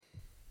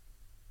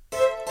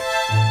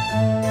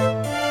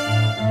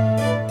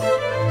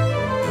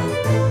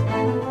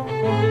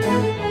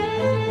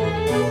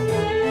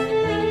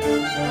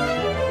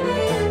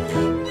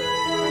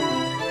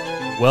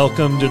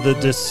Welcome to the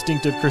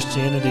Distinctive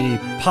Christianity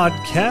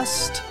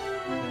podcast,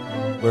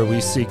 where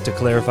we seek to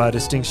clarify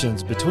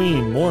distinctions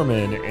between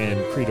Mormon and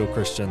Credo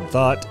Christian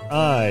thought.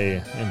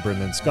 I am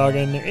Brendan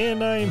Scoggin,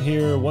 and I am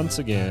here once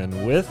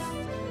again with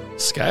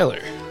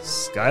Skylar.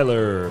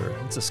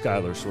 It's a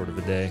Skylar sort of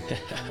a day.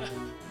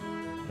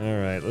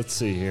 All right, let's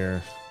see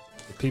here.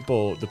 The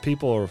people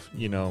are,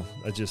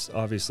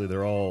 obviously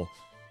they're all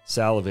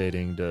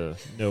salivating to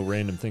know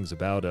random things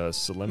about us.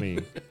 So let me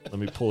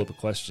pull up a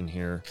question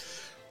here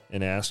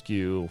and ask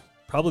you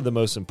probably the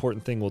most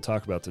important thing we'll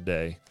talk about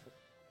today.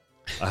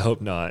 I hope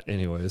not,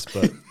 anyways,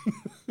 but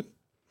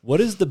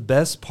what is the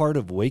best part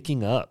of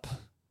waking up?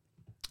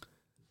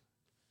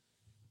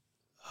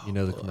 The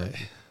commercial. The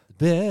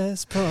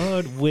best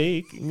part of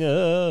waking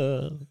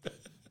up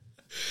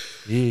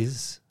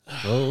is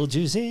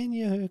Folgers in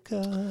your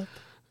cup.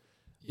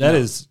 That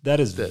is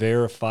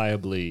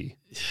verifiably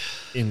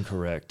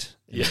incorrect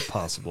and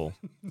impossible.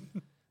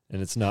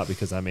 And it's not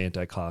because I'm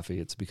anti-coffee.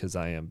 It's because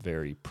I am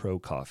very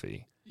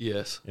pro-coffee.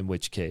 Yes. In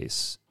which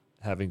case,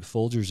 having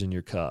Folgers in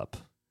your cup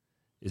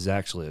is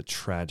actually a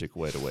tragic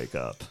way to wake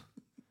up.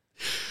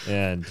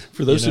 And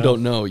for those who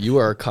don't know, you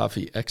are a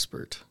coffee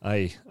expert.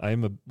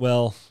 I'm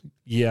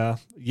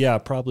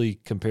probably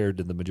compared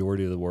to the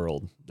majority of the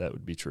world, that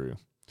would be true.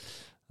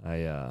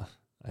 I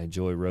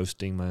enjoy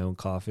roasting my own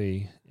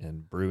coffee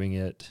and brewing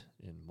it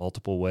in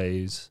multiple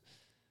ways.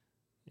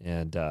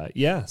 And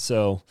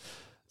so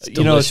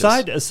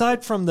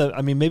aside from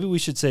maybe we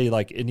should say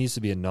like it needs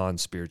to be a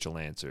non-spiritual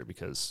answer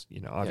because,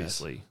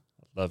 obviously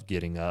I love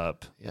getting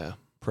up,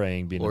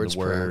 praying, being Lord's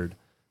in the Word. Prayer.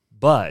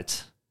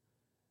 But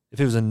if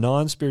it was a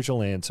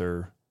non-spiritual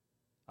answer,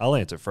 I'll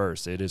answer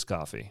first. It is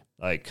coffee.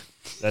 Like,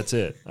 that's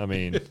it. I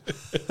mean,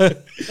 I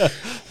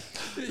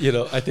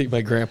think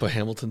my grandpa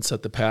Hamilton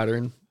set the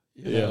pattern.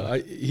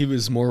 He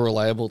was more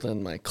reliable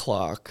than my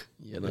clock.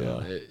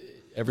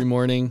 Every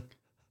morning,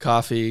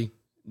 coffee,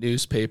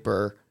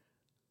 newspaper,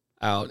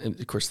 out, and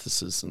of course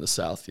this is in the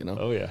South.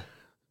 Oh yeah,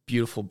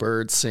 beautiful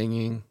birds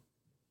singing,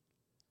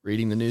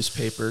 reading the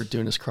newspaper,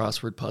 doing his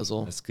crossword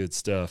puzzle. That's good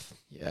stuff.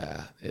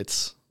 Yeah,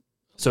 it's.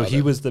 So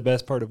he was the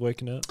best part of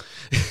waking up.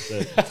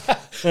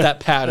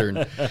 That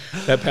pattern.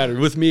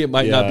 With me, it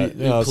might not be.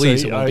 No,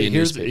 please, it won't be a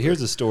newspaper.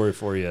 Here's a story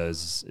for you.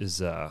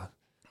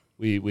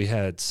 We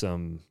had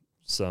some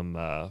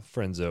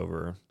friends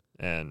over,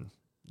 and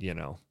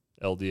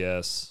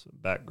LDS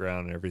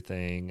background and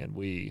everything, and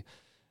we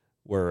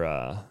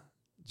were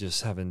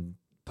just having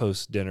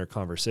post-dinner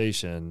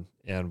conversation,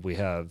 and we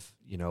have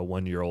a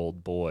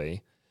 1-year-old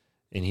boy,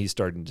 and he's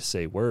starting to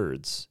say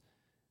words,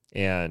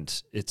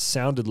 and it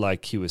sounded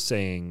like he was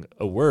saying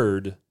a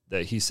word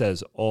that he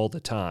says all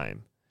the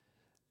time,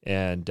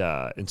 and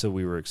so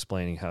we were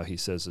explaining how he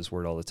says this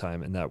word all the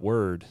time, and that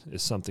word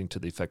is something to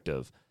the effect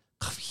of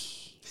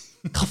coffee,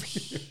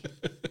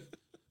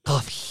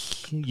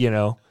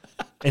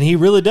 and he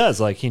really does,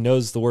 like, he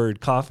knows the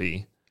word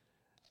coffee.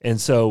 And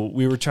so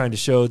we were trying to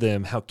show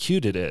them how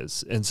cute it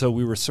is. And so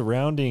we were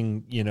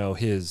surrounding,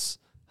 his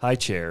high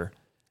chair,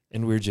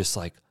 and we were just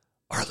like,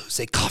 Arlo,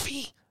 say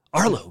coffee.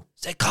 Arlo,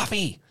 say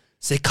coffee.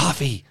 Say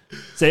coffee.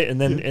 And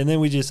then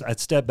I'd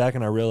step back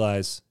and I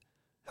realized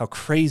how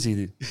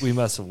crazy we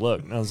must have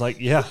looked. And I was like,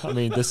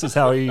 this is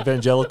how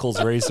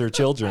evangelicals raise their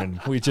children.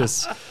 We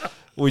just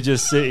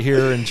sit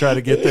here and try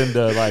to get them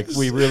to,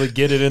 we really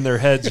get it in their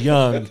heads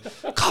young.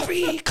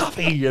 Coffee,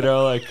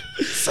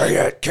 say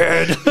it,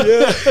 kid.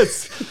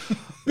 Yes.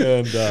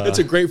 And it's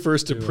a great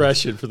first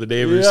impression for the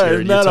neighbors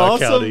here in Utah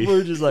County.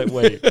 We're just like,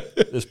 wait,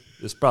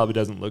 this probably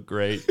doesn't look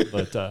great.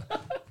 But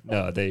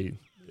no, it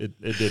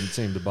didn't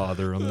seem to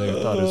bother them. They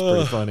thought it was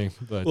pretty funny.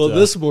 But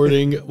this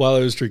morning, while I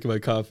was drinking my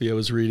coffee, I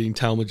was reading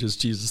Talmage's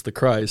Jesus the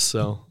Christ.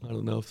 So I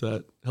don't know if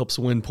that helps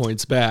win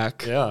points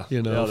back. For us,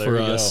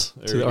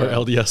 to our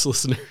LDS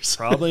listeners.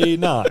 Probably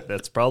not.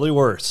 That's probably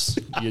worse.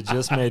 You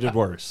just made it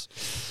worse.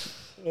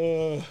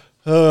 For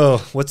me,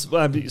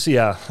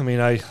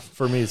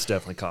 it's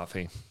definitely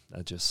coffee.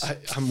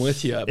 I'm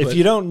with you. If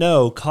you don't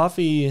know,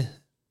 coffee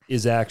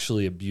is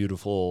actually a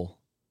beautiful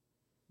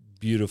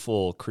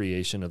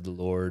creation of the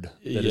Lord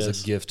that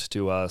is a gift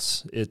to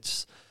us.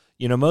 It's,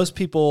 most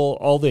people,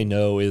 all they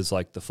know is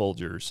like the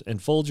Folgers,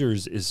 and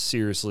Folgers is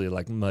seriously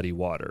like muddy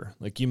water.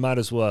 Like, you might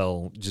as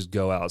well just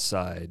go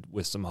outside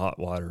with some hot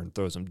water and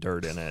throw some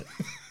dirt in it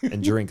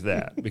and drink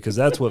that, because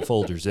that's what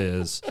Folgers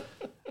is.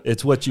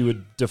 It's what you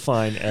would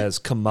define as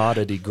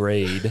commodity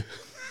grade,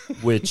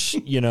 which,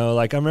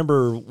 I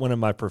remember one of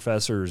my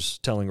professors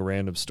telling a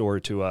random story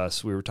to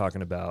us. We were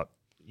talking about,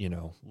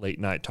 late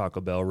night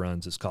Taco Bell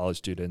runs as college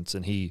students,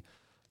 and he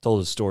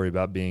told a story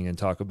about being in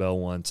Taco Bell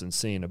once and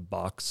seeing a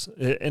box.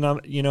 And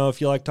I'm,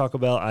 if you like Taco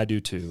Bell, I do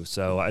too.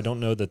 So I don't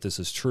know that this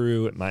is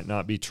true. It might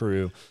not be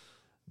true,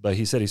 but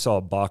he said he saw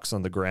a box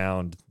on the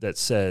ground that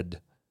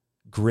said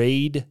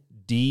grade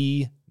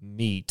D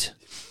meat.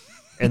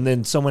 And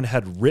then someone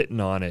had written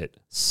on it,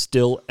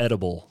 still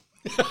edible.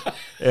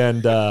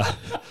 And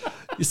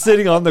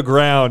sitting on the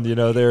ground,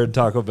 there in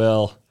Taco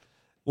Bell.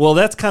 Well,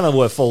 that's kind of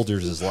what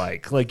Folgers is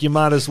like. Like, you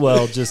might as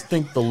well just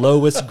think the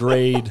lowest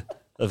grade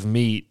of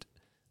meat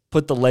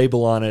put the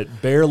label on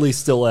it, barely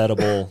still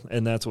edible,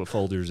 and that's what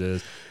Folgers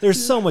is.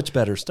 There's so much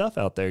better stuff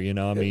out there, you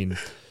know. I mean,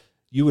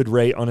 you would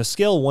rate on a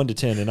scale of 1 to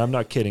 10, and I'm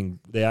not kidding.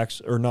 They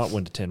actually, or not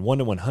 1 to 10, 1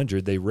 to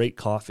 100. They rate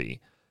coffee,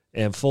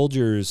 and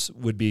Folgers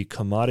would be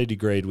commodity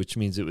grade, which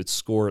means it would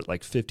score at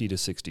like 50 to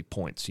 60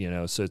 points. You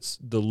know, so it's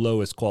the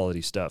lowest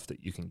quality stuff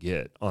that you can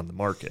get on the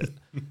market.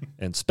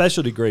 And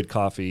specialty grade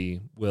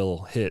coffee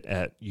will hit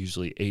at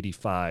usually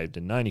 85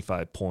 to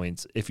 95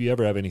 points. If you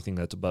ever have anything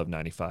that's above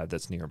 95,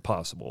 that's near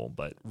impossible.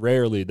 But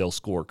rarely they'll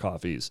score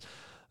coffees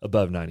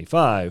above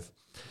 95.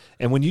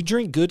 And when you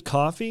drink good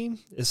coffee,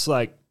 it's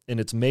like, and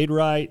it's made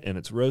right and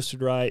it's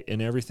roasted right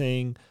and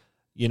everything.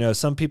 You know,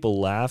 some people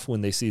laugh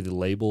when they see the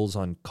labels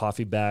on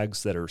coffee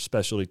bags that are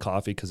specialty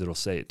coffee because it'll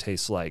say it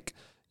tastes like,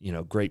 you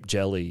know, grape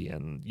jelly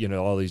and, you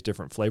know, all these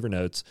different flavor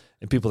notes.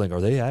 And people think,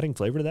 are they adding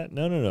flavor to that?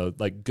 No.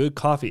 Like good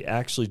coffee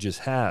actually just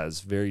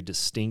has very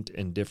distinct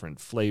and different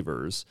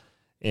flavors.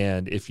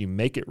 And if you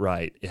make it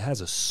right, it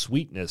has a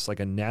sweetness, like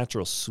a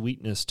natural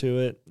sweetness to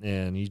it.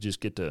 And you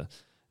just get to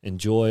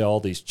enjoy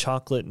all these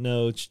chocolate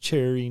notes,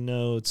 cherry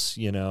notes,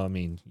 you know, I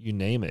mean, you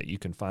name it, you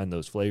can find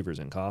those flavors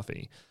in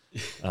coffee,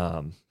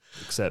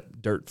 except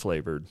dirt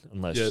flavored,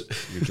 unless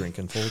you're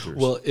drinking Folgers.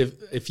 Well,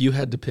 if you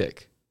had to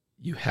pick,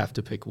 you have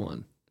to pick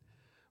one.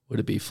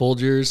 Would it be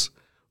Folgers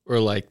or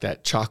like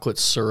that chocolate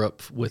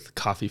syrup with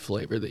coffee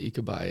flavor that you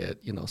could buy at,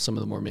 you know, some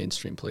of the more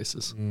mainstream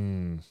places?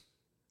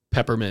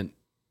 Peppermint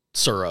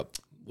syrup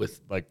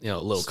with, like, you know,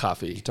 a little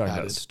coffee. You're talking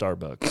about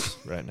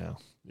Starbucks right now.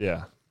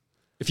 Yeah.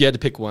 If you had to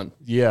pick one.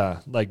 Yeah,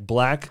 like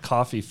black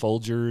coffee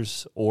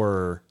Folgers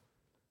or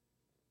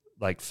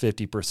like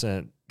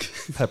 50%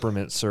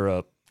 peppermint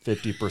syrup,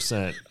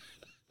 50%,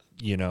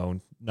 you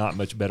know, not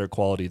much better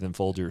quality than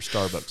Folgers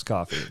Starbucks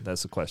coffee.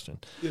 That's the question.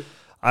 Yeah.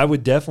 I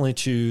would definitely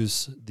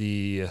choose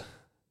the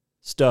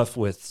stuff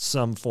with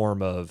some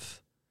form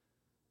of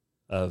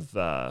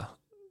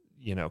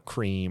you know,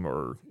 cream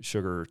or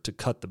sugar to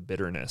cut the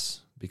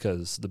bitterness,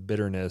 because the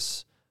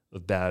bitterness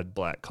of bad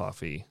black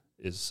coffee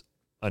is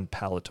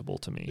unpalatable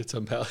to me. It's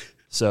unpalatable.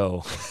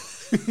 So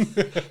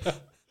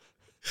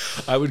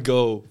I would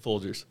go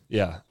Folgers.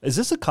 Yeah. Is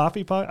this a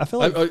coffee pod? I feel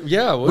like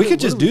we could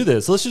just do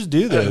this. Let's just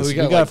do this. We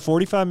got like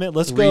 45 minutes.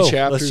 Let's go.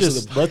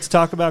 Let's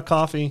talk about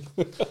coffee.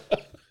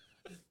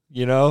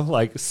 You know,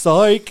 like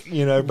psych.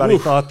 You know, everybody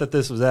thought that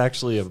this was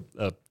actually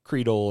a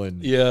creedal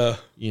and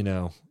you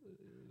know,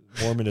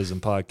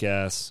 Mormonism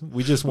podcast.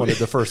 We just wanted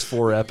the first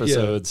 4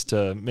 episodes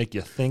to make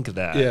you think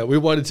that. Yeah, we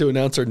wanted to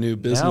announce our new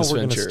business venture. Now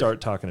we're going to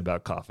start talking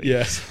about coffee.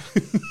 Yes.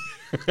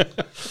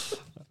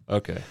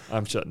 Okay,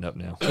 I'm shutting up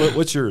now.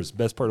 What's yours?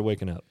 Best part of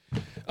waking up?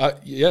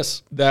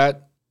 Yes,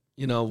 that,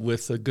 you know,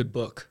 with a good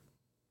book.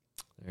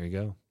 There you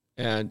go.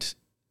 And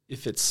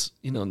if it's,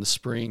 you know, in the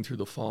spring through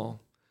the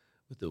fall,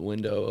 with the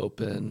window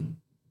open,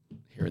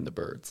 hearing the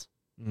birds.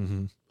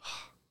 Mm-hmm.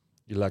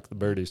 You like the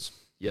birdies?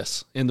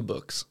 Yes, and the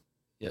books.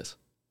 Yes.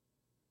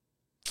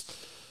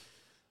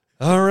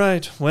 All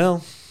right.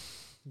 Well,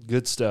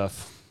 good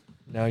stuff.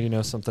 Now you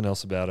know something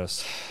else about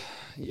us.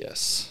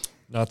 Yes.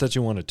 Not that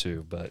you wanted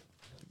to, but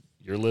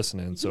you're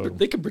listening, so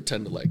they can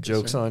pretend to like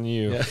joke's us, right? on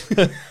you.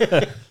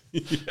 Yeah.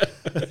 You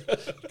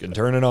can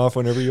turn it off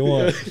whenever you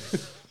want.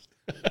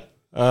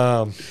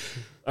 All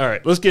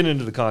right, let's get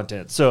into the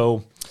content.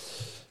 So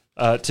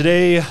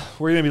today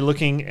we're going to be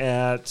looking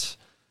at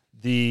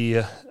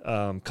the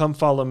Come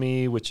Follow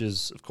Me, which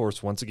is, of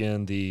course, once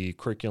again, the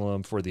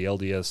curriculum for the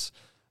LDS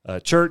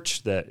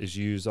church that is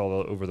used all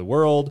over the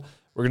world.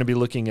 We're going to be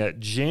looking at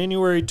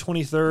January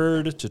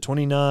 23rd to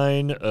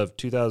 29 of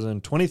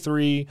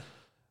 2023,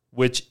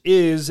 which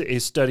is a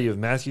study of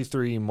Matthew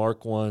 3,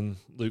 Mark 1,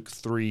 Luke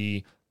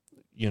 3.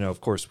 You know,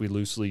 of course, we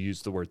loosely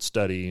use the word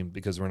study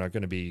because we're not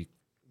going to be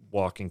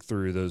walking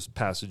through those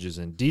passages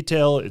in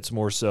detail. It's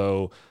more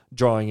so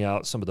drawing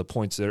out some of the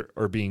points that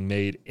are being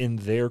made in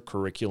their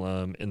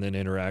curriculum and then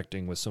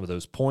interacting with some of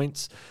those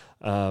points.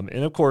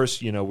 And of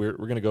course, you know, we're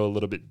going to go a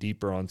little bit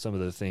deeper on some of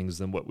the things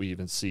than what we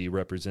even see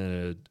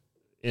represented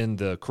in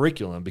the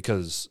curriculum,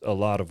 because a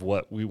lot of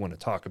what we want to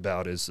talk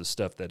about is the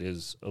stuff that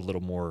is a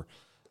little more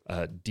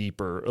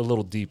deeper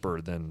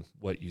than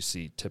what you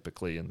see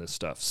typically in this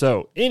stuff.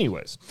 So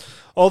anyways,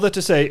 all that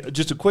to say,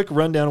 just a quick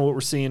rundown of what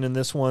we're seeing in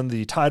this one.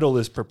 The title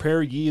is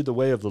Prepare Ye the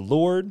Way of the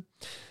Lord.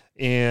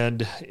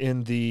 And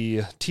in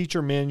the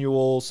teacher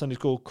manual, Sunday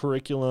school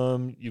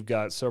curriculum, you've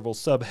got several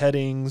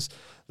subheadings.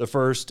 The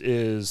first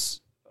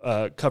is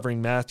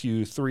covering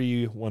Matthew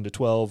 3, 1 to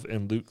 12,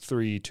 and Luke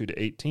 3, 2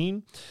 to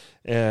 18.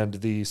 And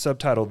the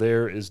subtitle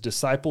there is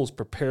Disciples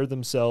Prepare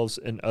Themselves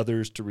and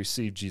Others to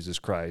Receive Jesus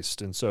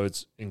Christ. And so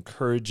it's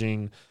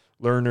encouraging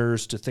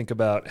learners to think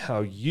about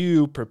how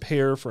you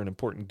prepare for an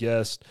important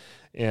guest,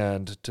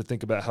 and to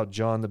think about how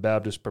John the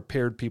Baptist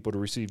prepared people to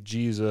receive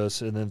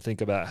Jesus, and then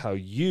think about how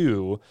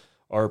you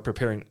are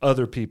preparing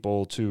other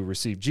people to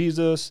receive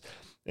Jesus.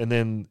 And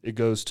then it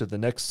goes to the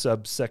next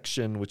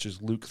subsection, which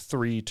is Luke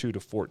 3, 2 to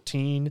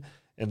 14.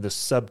 And the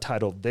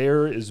subtitle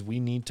there is We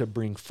Need to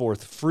Bring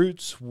Forth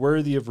Fruits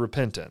Worthy of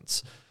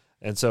Repentance.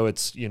 And so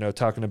it's, you know,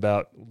 talking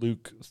about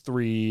Luke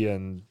 3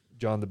 and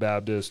John the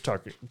Baptist,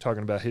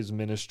 talking about his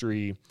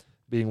ministry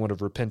being one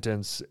of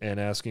repentance and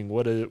asking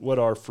what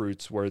are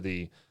fruits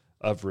worthy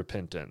of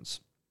repentance.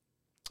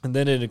 And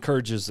then it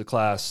encourages the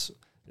class.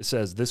 It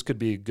says this could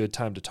be a good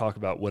time to talk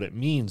about what it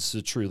means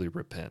to truly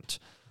repent.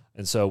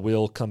 And so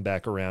we'll come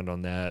back around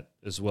on that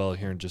as well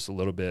here in just a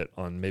little bit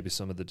on maybe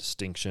some of the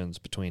distinctions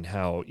between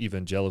how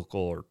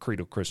evangelical or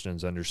creedal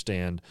Christians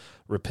understand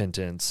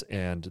repentance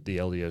and the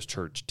LDS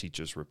Church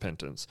teaches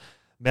repentance.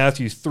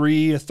 Matthew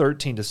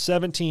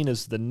 3:13-17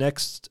 is the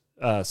next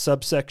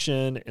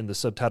subsection, and the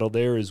subtitle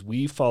there is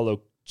We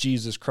Follow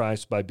Jesus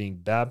Christ by Being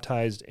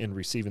Baptized and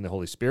Receiving the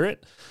Holy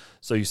Spirit.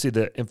 So you see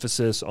the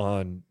emphasis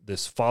on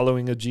this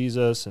following of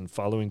Jesus, and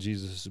following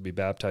Jesus to be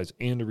baptized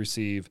and to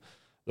receive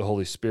the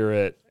Holy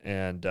Spirit,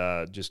 and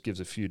just gives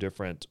a few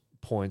different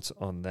points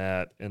on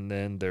that. And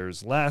then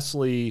there's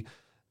lastly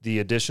the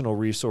additional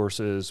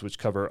resources, which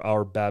cover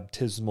our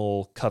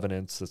baptismal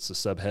covenants. That's the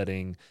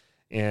subheading.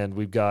 And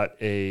we've got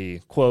a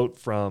quote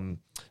from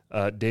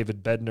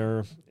David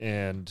Bednar,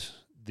 and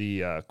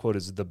the quote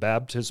is, "The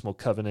baptismal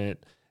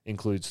covenant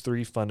includes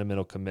 3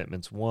 fundamental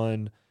commitments.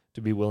 1,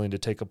 to be willing to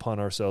take upon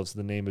ourselves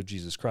the name of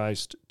Jesus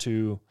Christ.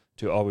 2,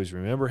 to always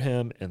remember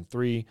him. And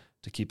 3,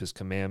 to keep his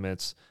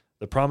commandments.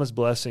 The promised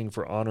blessing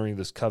for honoring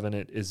this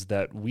covenant is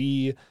that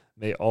we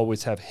may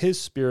always have his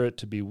Spirit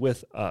to be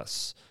with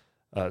us."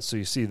 So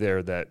you see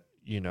there that,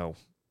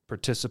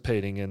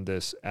 participating in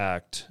this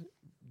act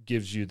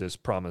gives you this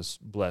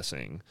promised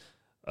blessing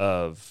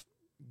of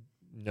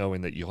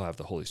knowing that you'll have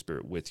the Holy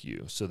Spirit with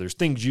you. So there's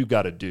things you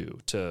got to do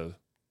to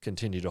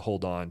continue to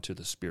hold on to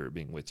the Spirit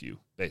being with you,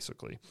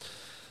 basically.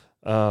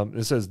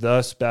 It says,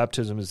 thus,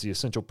 baptism is the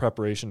essential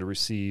preparation to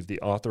receive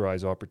the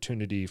authorized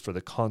opportunity for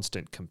the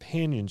constant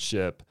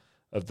companionship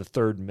of the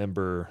third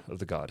member of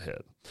the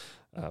Godhead.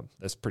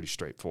 That's pretty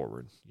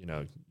straightforward.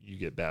 You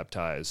get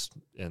baptized,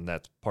 and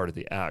that's part of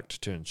the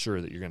act to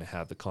ensure that you're going to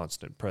have the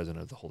constant presence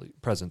of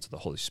the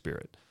Holy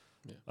Spirit.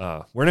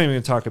 Yeah. We're not even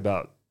going to talk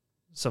about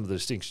some of the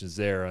distinctions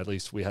there. At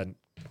least we hadn't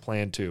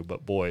planned to,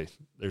 but boy,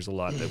 there's a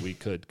lot that we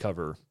could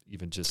cover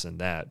even just in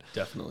that.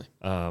 Definitely.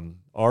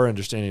 Our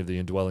understanding of the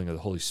indwelling of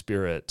the Holy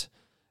Spirit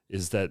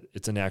is that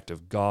it's an act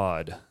of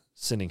God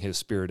sending his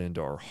Spirit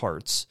into our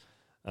hearts,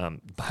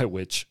 by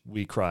which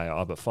we cry,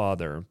 Abba,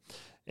 Father.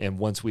 And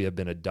once we have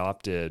been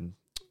adopted,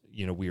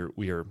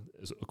 we are,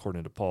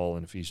 according to Paul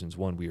in Ephesians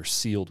 1, we are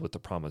sealed with the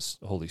promised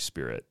Holy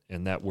Spirit.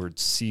 And that word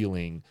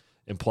sealing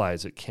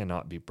implies it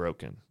cannot be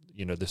broken.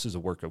 This is a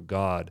work of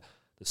God.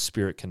 The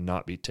Spirit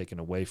cannot be taken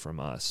away from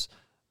us.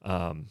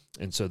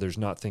 And so there's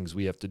not things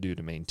we have to do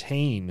to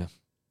maintain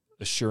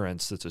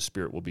assurance that the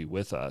Spirit will be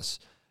with us.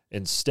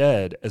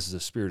 Instead, as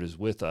the Spirit is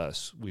with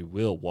us, we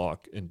will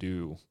walk and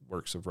do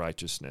works of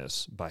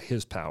righteousness by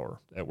his power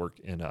at work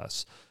in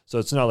us. So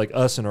it's not like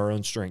us in our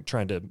own strength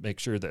trying to make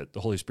sure that the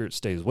Holy Spirit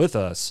stays with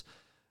us.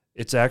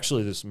 It's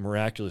actually this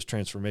miraculous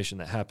transformation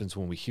that happens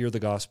when we hear the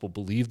gospel,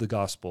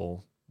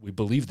 we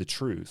believe the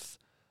truth.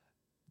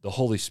 The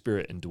Holy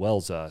Spirit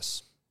indwells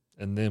us,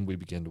 and then we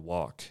begin to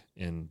walk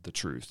in the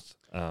truth.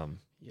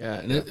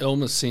 It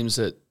almost seems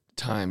at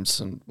times,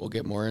 and we'll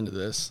get more into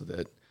this,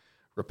 that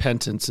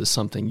repentance is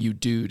something you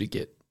do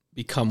to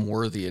become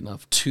worthy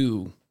enough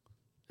to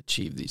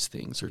achieve these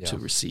things or to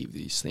receive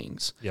these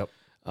things. Yep.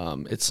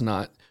 It's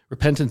not,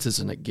 repentance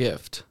isn't a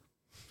gift.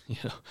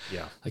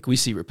 Like we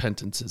see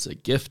repentance as a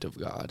gift of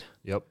God.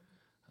 Yep.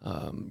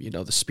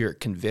 The Spirit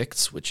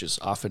convicts, which is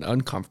often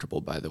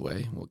uncomfortable, by the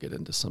way. We'll get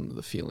into some of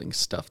the feeling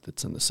stuff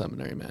that's in the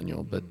seminary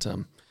manual. But,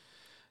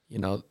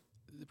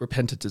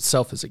 repentance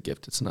itself is a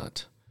gift. It's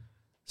not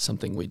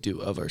something we do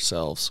of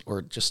ourselves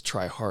or just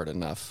try hard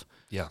enough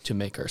to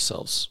make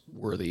ourselves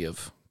worthy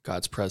of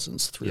God's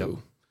presence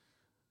through,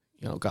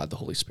 God the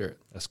Holy Spirit.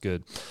 That's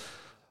good.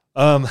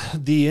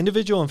 The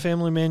individual and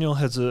family manual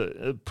has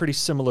a pretty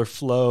similar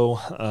flow.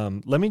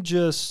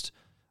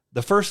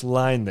 The first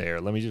line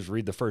there, let me just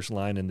read the first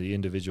line in the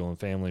individual and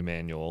family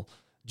manual.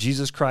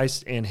 Jesus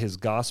Christ and his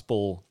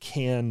gospel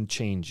can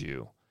change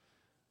you.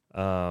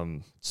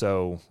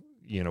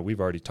 We've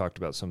already talked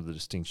about some of the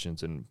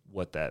distinctions and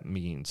what that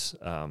means.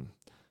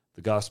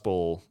 The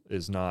gospel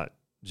is not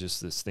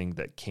just this thing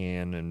that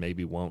can and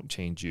maybe won't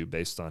change you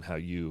based on how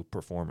you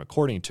perform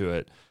according to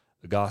it.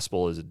 The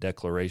gospel is a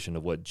declaration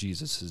of what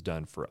Jesus has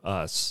done for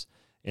us.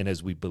 And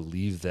as we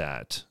believe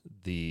that,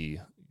 the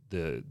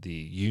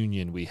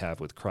union we have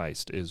with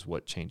Christ is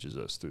what changes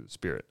us through the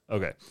Spirit.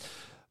 Okay.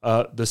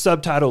 The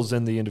subtitles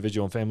in the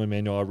individual and family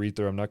manual I'll read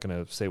through. I'm not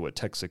going to say what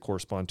texts they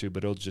correspond to,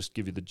 but it'll just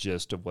give you the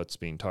gist of what's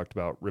being talked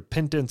about.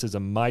 Repentance is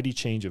a mighty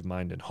change of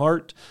mind and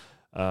heart.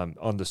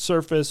 On the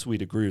surface,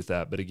 we'd agree with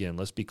that, but again,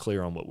 let's be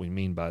clear on what we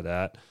mean by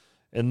that.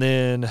 And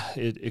then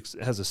it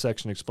has a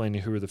section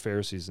explaining who are the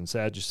Pharisees and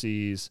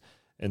Sadducees,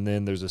 and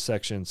then there's a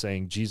section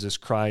saying Jesus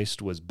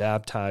Christ was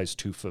baptized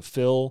to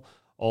fulfill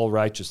all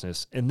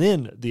righteousness. And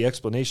then the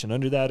explanation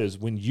under that is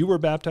when you were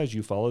baptized,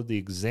 you followed the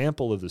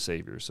example of the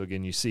Savior. So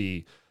again, you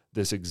see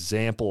this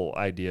example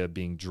idea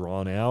being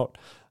drawn out.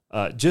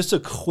 Just a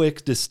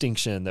quick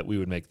distinction that we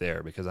would make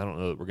there, because I don't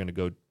know that we're going to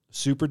go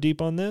super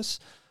deep on this,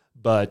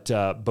 but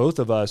both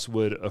of us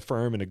would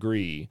affirm and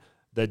agree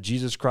that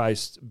Jesus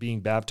Christ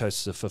being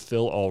baptized to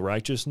fulfill all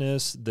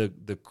righteousness,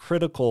 the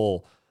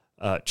critical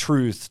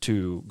truth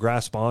to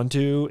grasp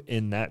onto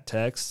in that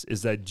text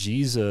is that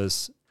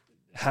Jesus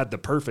had the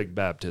perfect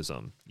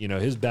baptism.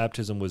 His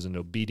baptism was an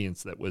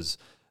obedience that was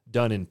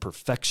done in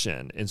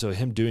perfection. And so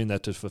him doing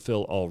that to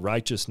fulfill all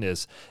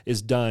righteousness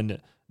is done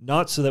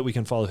not so that we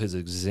can follow his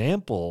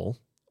example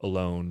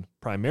alone.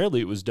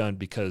 Primarily it was done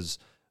because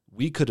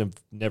we could have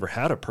never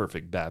had a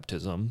perfect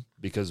baptism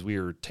because we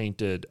are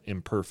tainted,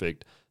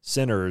 imperfect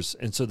sinners.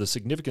 And so the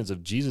significance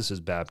of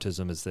Jesus'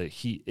 baptism is that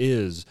he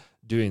is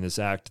doing this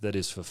act that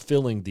is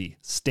fulfilling the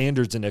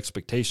standards and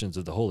expectations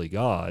of the holy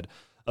God,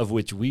 of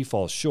which we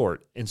fall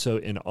short. And so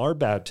in our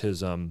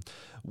baptism,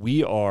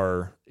 we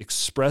are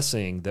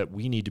expressing that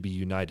we need to be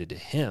united to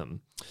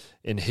him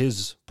in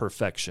his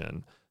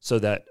perfection, so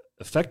that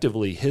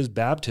effectively his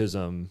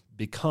baptism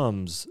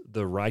becomes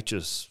the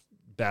righteous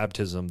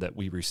baptism that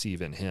we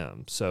receive in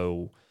him.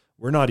 So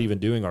we're not even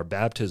doing our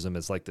baptism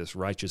as like this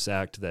righteous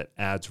act that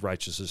adds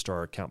righteousness to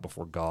our account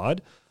before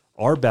God.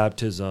 Our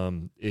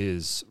baptism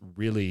is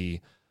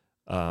really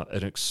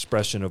an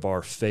expression of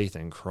our faith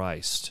in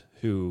Christ,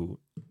 who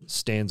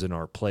stands in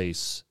our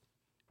place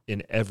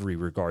in every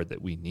regard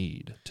that we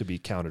need to be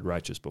counted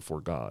righteous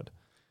before God.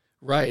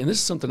 Right, and this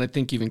is something I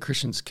think even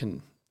Christians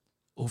can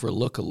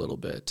overlook a little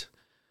bit,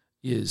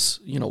 is,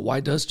 why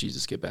does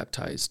Jesus get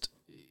baptized?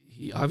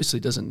 He obviously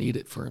doesn't need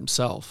it for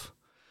himself.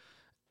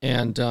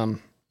 And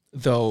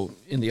though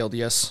in the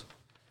LDS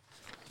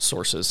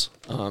sources,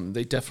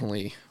 they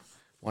definitely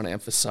want to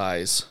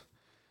emphasize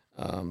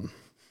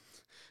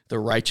the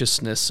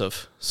righteousness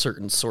of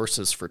certain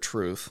sources for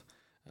truth.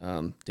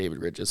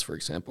 David Ridges, for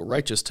example,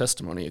 righteous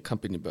testimony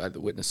accompanied by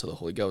the witness of the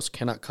Holy Ghost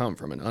cannot come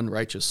from an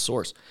unrighteous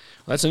source.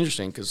 Well, that's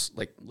interesting because,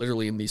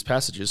 literally in these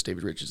passages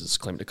David Ridges is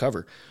claimed to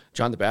cover,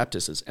 John the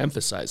Baptist is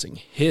emphasizing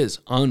his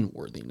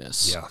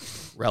unworthiness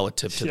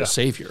relative to the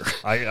Savior.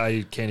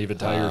 I can't even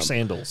tie your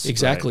sandals.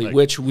 Exactly, right?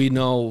 Which we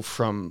know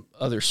from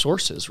other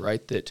sources,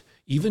 right, that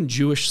even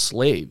Jewish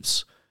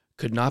slaves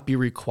could not be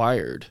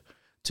required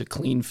to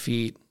clean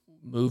feet,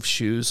 move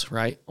shoes,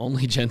 right?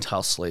 Only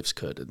Gentile slaves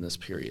could in this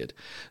period.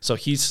 So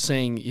he's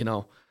saying,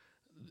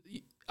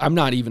 I'm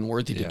not even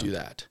worthy to do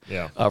that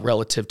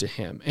relative to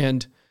him.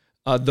 And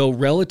though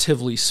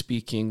relatively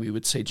speaking, we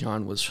would say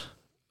John was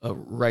a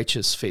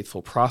righteous,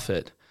 faithful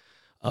prophet,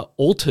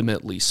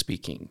 ultimately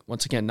speaking,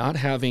 once again, not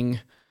having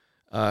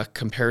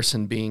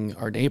comparison being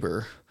our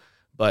neighbor,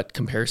 but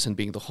comparison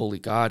being the holy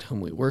God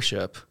whom we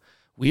worship,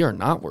 we are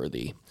not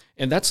worthy.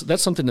 And that's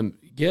something to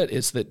get,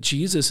 is that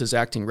Jesus is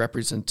acting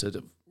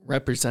representatively.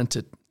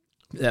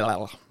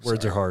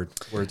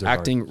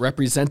 Acting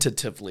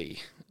representatively.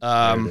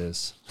 There it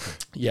is.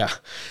 Yeah.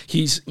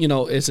 He's,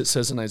 as it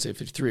says in Isaiah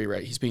 53,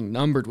 right? He's being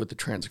numbered with the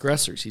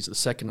transgressors. He's the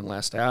second and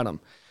last Adam.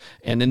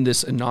 And in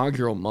this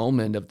inaugural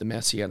moment of the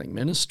Messianic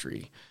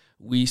ministry,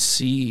 we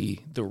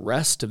see the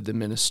rest of the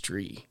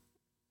ministry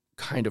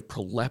kind of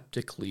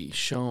proleptically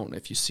shown.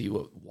 If you see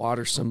what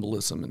water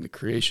symbolism in the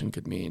creation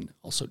could mean,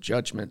 also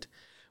judgment,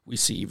 we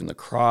see even the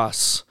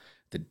cross,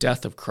 the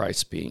death of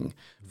Christ being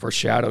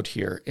foreshadowed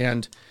here.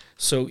 And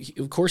so,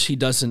 of course, he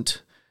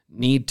doesn't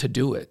need to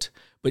do it,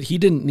 but he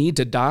didn't need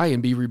to die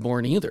and be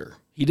reborn either.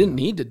 He didn't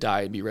need to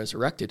die and be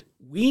resurrected.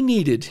 We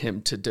needed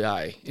him to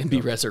die and be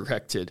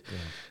resurrected. Yeah.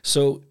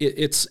 So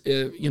it's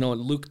in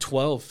Luke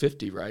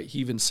 12:50, right? He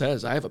even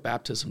says, I have a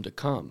baptism to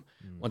come.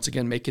 Once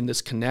again, making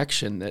this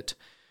connection that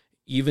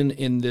even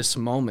in this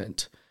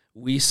moment,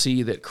 we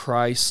see that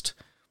Christ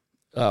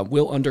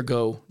will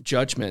undergo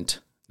judgment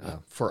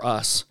for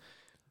us,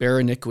 bear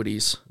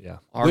iniquities,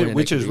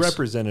 which is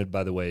represented,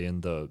 by the way,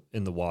 in the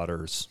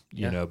waters,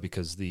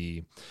 because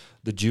the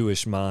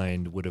Jewish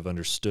mind would have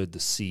understood the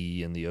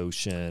sea and the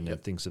ocean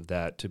and things of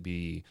that to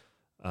be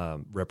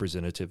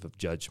representative of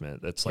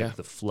judgment. That's like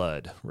the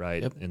flood,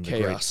 right? In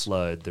the great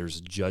flood, there's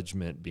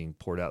judgment being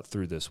poured out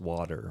through this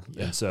water.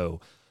 And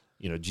so,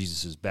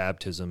 Jesus'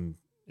 baptism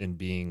in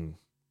being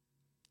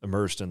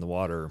immersed in the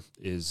water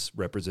is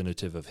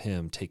representative of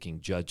him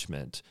taking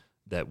judgment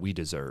that we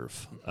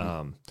deserve,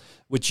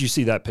 which you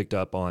see that picked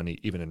up on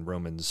even in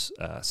Romans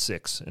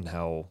 6 and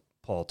how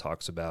Paul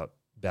talks about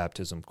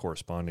baptism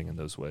corresponding in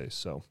those ways.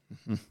 So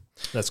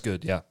that's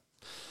good,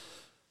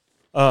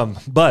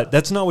 but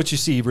that's not what you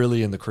see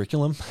really in the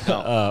curriculum.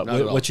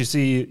 What you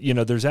see,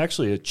 there's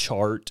actually a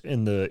chart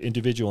in the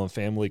individual and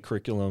family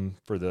curriculum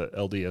for the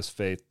LDS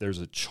faith. There's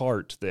a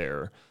chart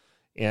there,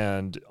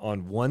 and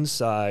on one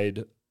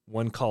side,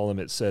 one column,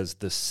 it says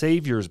the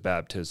Savior's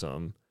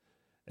baptism.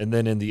 And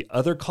then in the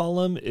other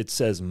column, it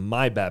says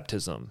my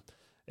baptism.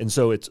 And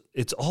so it's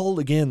all,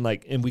 again,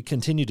 and we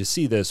continue to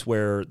see this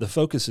where the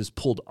focus is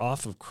pulled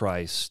off of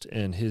Christ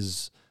and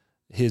his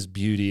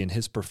beauty and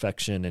his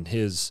perfection and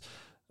his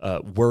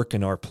work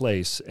in our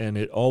place. And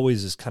it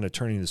always is kind of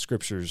turning the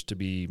scriptures to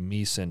be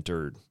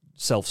me-centered,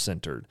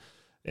 self-centered.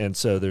 And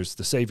so there's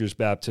the Savior's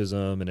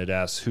baptism, and it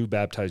asks who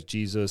baptized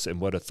Jesus and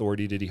what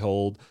authority did he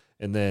hold.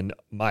 And then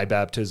my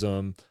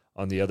baptism,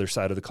 on the other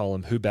side of the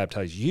column, who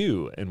baptized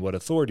you and what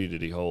authority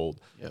did he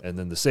hold? Yep. And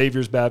then the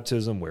Savior's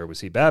baptism, where was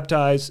he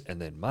baptized? And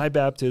then my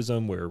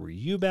baptism, where were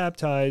you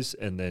baptized?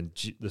 And then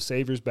the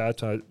Savior's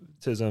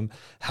baptism,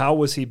 how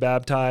was he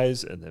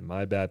baptized? And then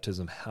my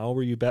baptism, how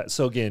were you baptized?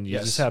 So again, you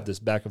just have this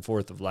back and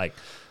forth of like,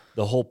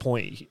 the whole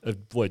point of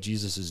what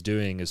Jesus is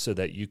doing is so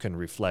that you can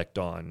reflect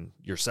on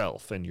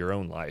yourself and your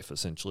own life,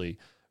 essentially,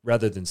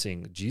 rather than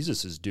seeing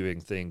Jesus is doing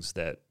things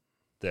that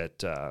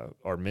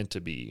are meant to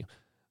be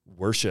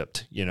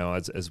worshipped,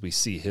 as we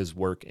see his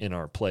work in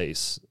our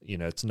place.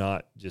 It's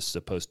not just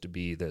supposed to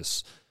be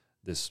this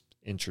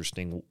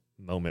interesting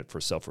moment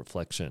for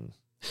self-reflection.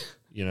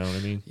 You know what I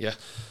mean? Yeah.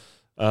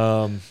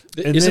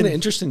 Isn't it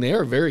interesting? They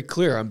are very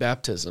clear on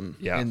baptism.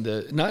 Yeah.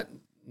 And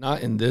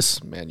not in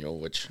this manual,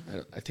 which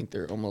I think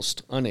they're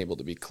almost unable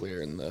to be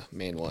clear in the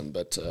main one,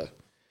 but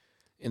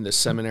in the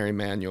seminary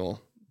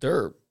manual,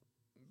 they're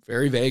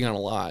very vague on a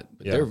lot,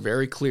 but they're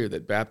very clear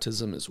that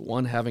baptism is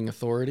one having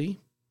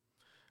authority.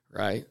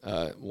 Right.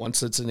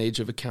 Once it's an age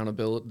of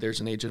accountability, there's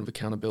an age of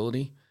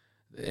accountability,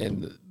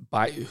 and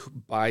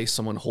by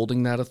someone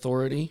holding that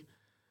authority,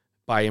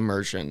 by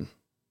immersion,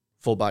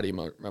 full body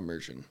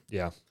immersion.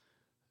 Yeah.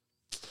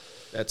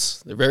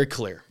 They're very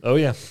clear. Oh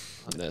yeah.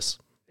 On this.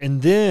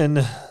 And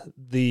then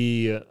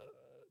the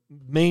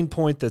main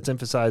point that's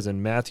emphasized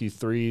in Matthew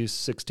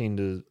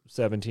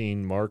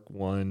 3:16-17, Mark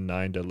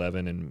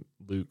 1:9-11, and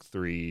Luke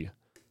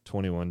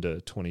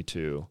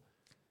 3:21-22.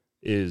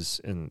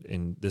 is,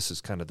 and this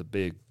is kind of the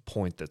big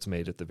point that's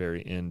made at the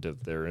very end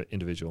of their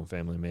individual and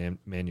family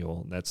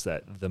manual, and that's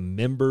that the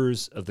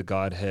members of the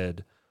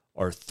Godhead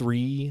are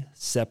three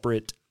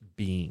separate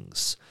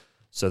beings.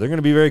 So they're going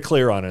to be very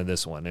clear on it in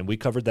this one, and we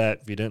covered that.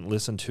 If you didn't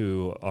listen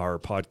to our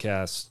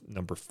podcast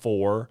number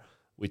 4,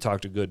 we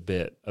talked a good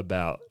bit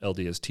about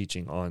LDS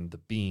teaching on the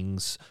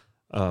beings.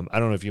 I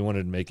don't know if you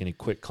wanted to make any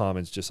quick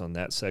comments just on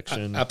that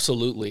section.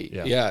 Absolutely.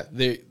 Yeah.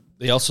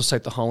 They also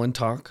cite the Holland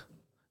Talk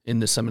in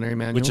the seminary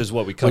manual, which is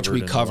what we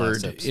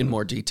covered, in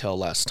more detail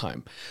last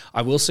time.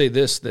 I will say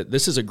that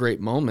this is a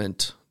great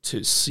moment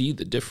to see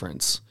the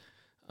difference.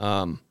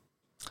 And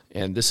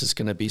this is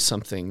going to be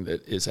something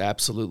that is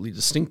absolutely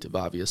distinctive,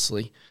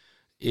 obviously,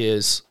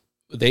 is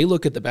they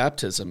look at the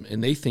baptism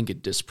and they think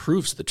it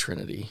disproves the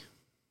Trinity.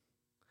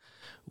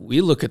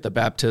 We look at the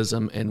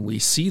baptism and we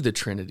see the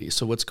Trinity.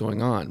 So what's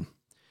going on?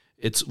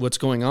 What's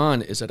going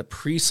on is at a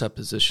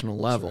presuppositional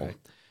level. That's right.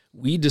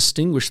 We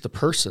distinguish the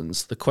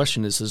persons. The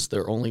question is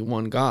there only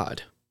one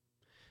God?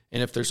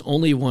 And if there's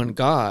only one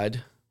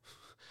God,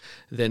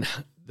 then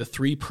the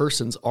three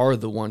persons are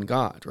the one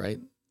God, right?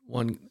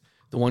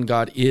 The one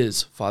God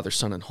is Father,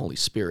 Son, and Holy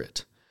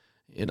Spirit.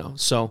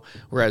 So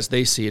whereas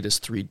they see it as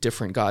three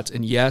different gods.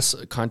 And yes,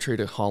 contrary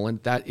to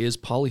Holland, that is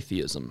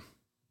polytheism.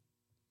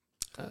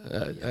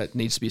 It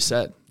needs to be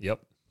said.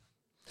 Yep.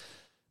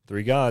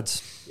 Three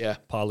gods. Yeah.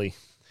 Poly.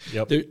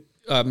 Yep.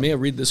 May I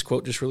read this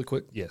quote just really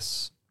quick?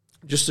 Yes.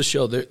 Just to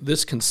show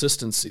this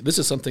consistency. This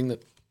is something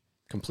that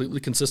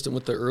completely consistent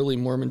with the early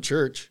Mormon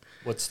church.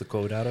 What's the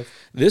quote out of?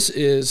 This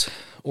is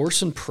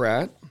Orson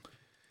Pratt,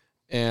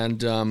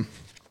 and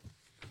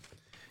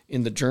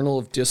in the Journal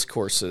of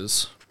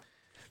Discourses,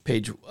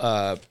 page,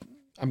 I'm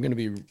going to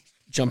be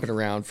jumping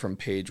around from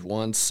page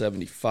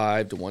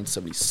 175 to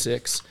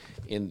 176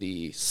 in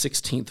the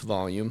 16th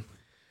volume.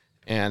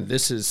 And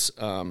this is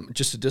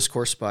just a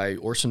discourse by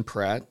Orson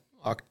Pratt,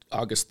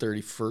 August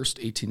 31st,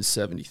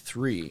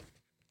 1873.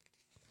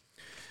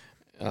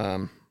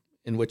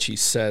 In which he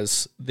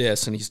says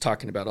this, and he's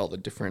talking about all the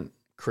different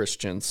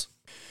Christians.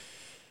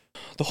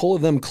 The whole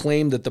of them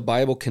claim that the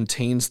Bible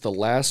contains the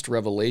last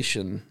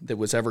revelation that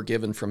was ever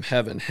given from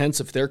heaven. Hence,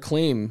 if their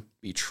claim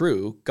be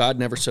true, God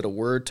never said a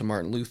word to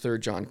Martin Luther,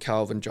 John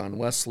Calvin, John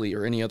Wesley,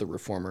 or any other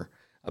reformer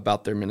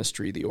about their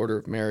ministry, the order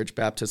of marriage,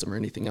 baptism, or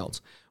anything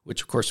else,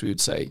 which, of course, we would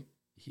say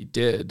he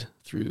did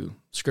through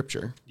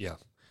Scripture. Yeah.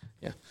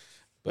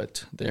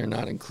 But they're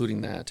not including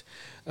that.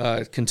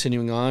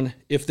 Continuing on,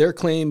 if their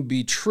claim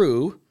be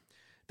true,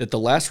 that the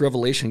last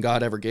revelation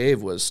God ever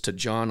gave was to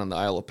John on the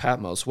Isle of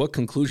Patmos, what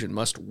conclusion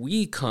must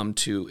we come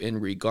to in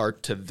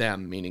regard to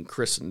them, meaning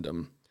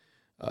Christendom,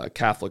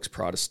 Catholics,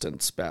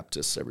 Protestants,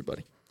 Baptists,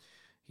 everybody?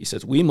 He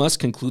says, we must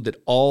conclude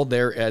that all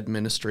their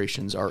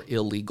administrations are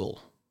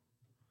illegal.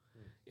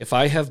 If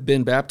I have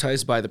been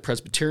baptized by the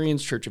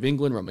Presbyterians, Church of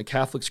England, Roman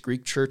Catholics,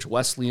 Greek Church,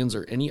 Wesleyans,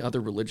 or any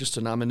other religious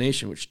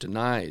denomination which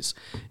denies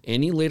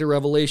any later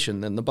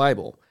revelation than the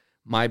Bible,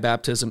 my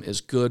baptism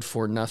is good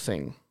for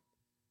nothing.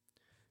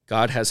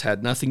 God has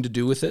had nothing to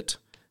do with it,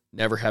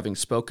 never having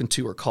spoken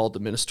to or called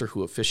the minister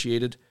who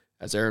officiated,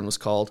 as Aaron was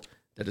called,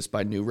 that is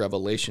by new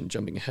revelation,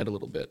 jumping ahead a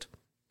little bit.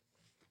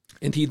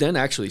 And he then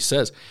actually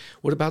says,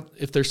 what about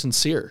if they're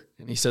sincere?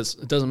 And he says,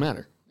 it doesn't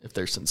matter if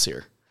they're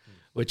sincere.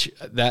 Which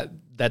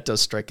that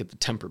does strike at the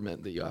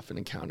temperament that you often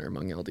encounter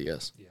among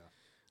LDS.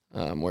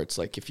 Yeah. Where it's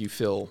like, if you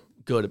feel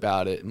good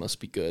about it, it must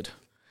be good.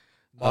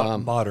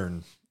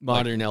 Modern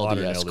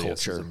LDS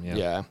culture.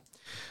 Yeah.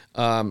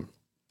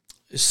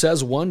 It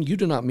says, 1, you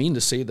do not mean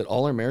to say that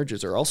all our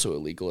marriages are also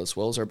illegal as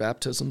well as our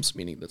baptisms,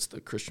 meaning that's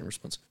the Christian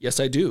response. Yes,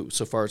 I do.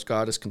 So far as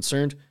God is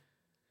concerned,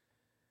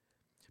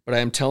 But I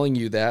am telling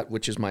you that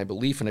which is my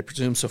belief, and I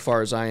presume so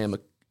far as I am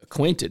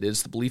acquainted,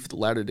 is the belief of the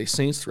Latter-day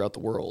Saints throughout the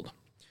world.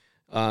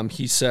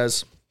 He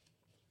says,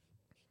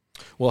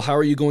 well, how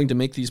are you going to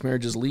make these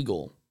marriages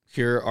legal?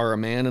 Here are a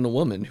man and a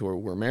woman who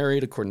were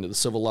married according to the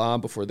civil law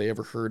before they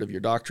ever heard of your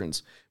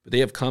doctrines, but they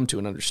have come to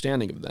an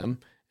understanding of them,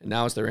 and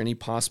now is there any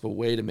possible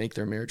way to make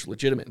their marriage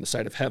legitimate in the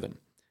sight of heaven?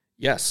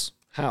 Yes.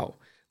 How?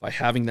 By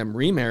having them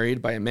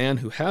remarried by a man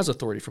who has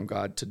authority from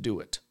God to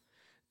do it.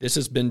 This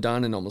has been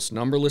done in almost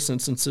numberless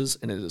instances,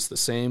 and it is the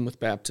same with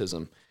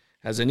baptism.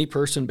 Has any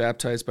person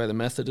baptized by the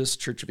Methodist,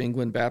 Church of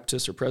England,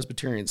 Baptists, or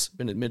Presbyterians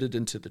been admitted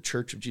into the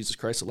Church of Jesus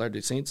Christ of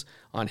Latter-day Saints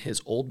on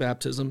his old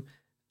baptism?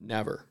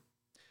 Never.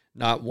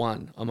 Not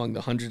one among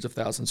the hundreds of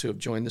thousands who have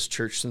joined this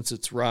church since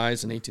its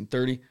rise in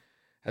 1830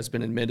 has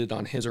been admitted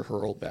on his or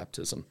her old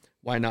baptism.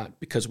 Why not?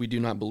 Because we do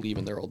not believe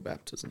in their old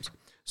baptisms.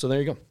 So there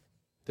you go.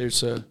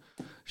 There's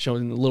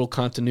showing a little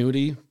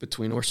continuity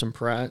between Orson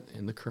Pratt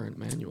and the current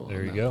manual.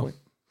 There you go. Point.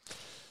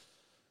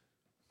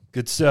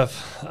 Good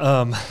stuff.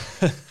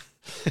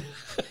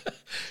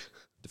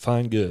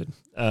 Define good.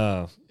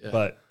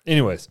 But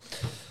anyways,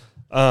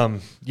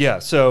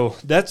 so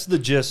that's the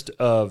gist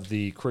of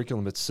the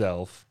curriculum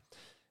itself.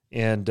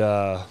 And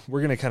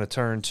we're going to kind of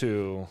turn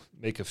to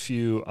make a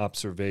few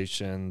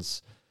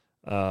observations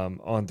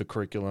on the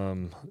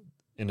curriculum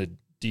in a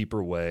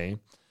deeper way,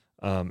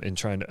 in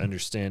trying to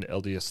understand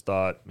LDS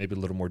thought maybe a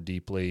little more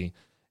deeply.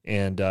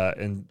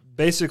 And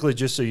basically,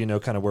 just so you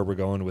know kind of where we're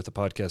going with the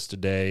podcast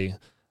today,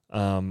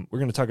 we're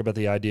going to talk about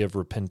the idea of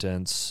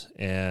repentance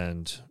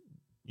and,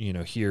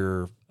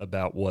 hear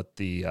about what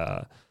the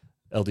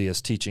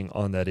LDS teaching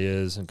on that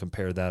is and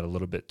compare that a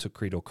little bit to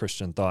creedal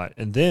Christian thought.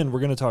 And then we're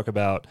going to talk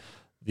about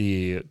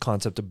the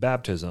concept of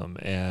baptism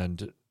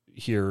and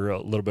hear a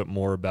little bit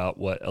more about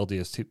what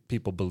LDS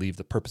people believe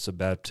the purpose of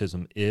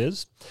baptism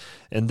is.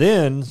 And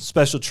then,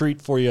 special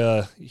treat for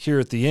you here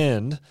at the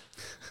end.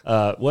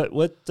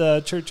 What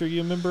church are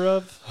you a member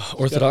of?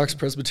 Orthodox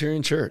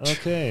Presbyterian Church.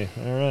 Okay,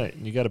 all right.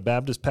 You got a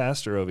Baptist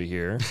pastor over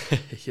here.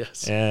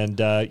 Yes. And,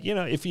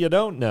 if you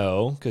don't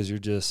know, because you're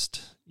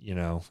just,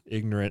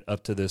 ignorant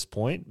up to this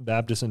point,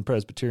 Baptists and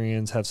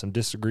Presbyterians have some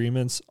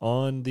disagreements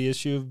on the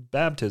issue of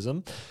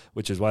baptism,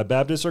 which is why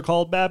Baptists are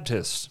called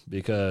Baptists,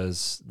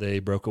 because they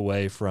broke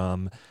away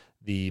from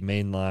the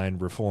mainline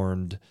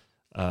Reformed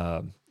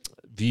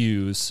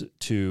views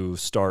to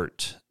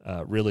start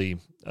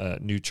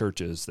new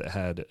churches that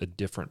had a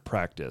different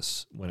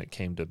practice when it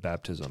came to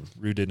baptism,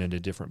 rooted in a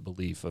different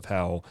belief of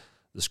how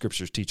the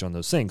scriptures teach on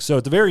those things. So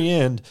at the very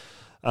end,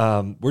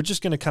 we're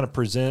just going to kind of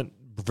present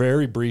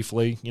very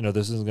briefly.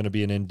 This isn't going to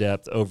be an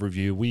in-depth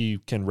overview. We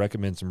can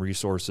recommend some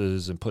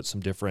resources and put some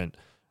different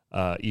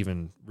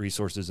even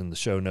resources in the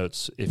show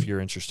notes if you're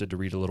interested to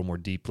read a little more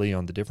deeply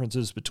on the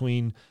differences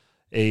between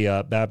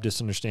a Baptist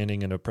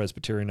understanding and a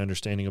Presbyterian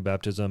understanding of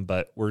baptism.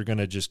 But we're going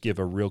to just give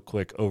a real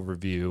quick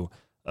overview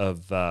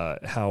of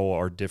how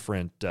our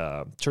different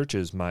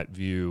churches might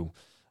view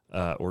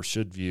or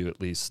should view at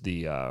least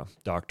the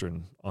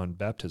doctrine on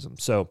baptism.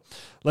 So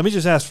let me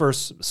just ask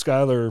first,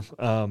 Skylar,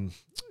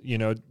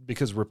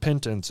 because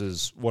repentance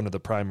is one of the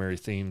primary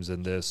themes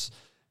in this,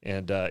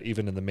 and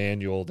even in the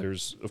manual,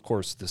 there's, of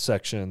course, the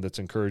section that's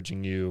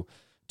encouraging you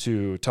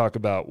to talk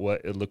about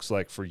what it looks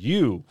like for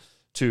you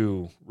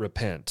to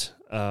repent.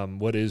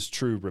 What is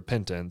true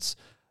repentance?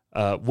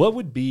 What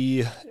would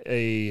be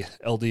a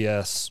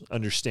LDS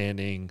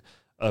understanding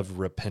of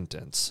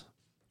repentance?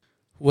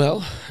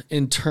 Well,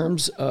 in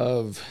terms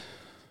of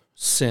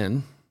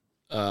sin,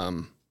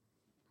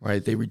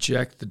 they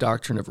reject the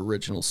doctrine of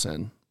original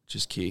sin, which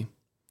is key.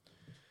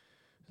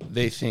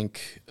 They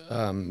think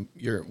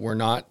we're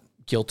not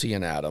guilty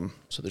in Adam,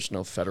 so there's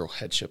no federal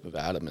headship of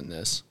Adam in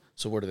this.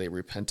 So what are they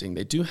repenting?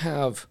 They do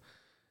have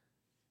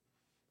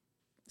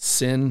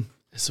sin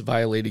is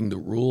violating the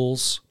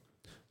rules.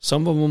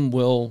 Some of them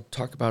will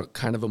talk about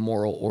kind of a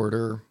moral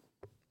order.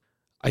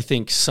 I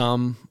think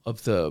some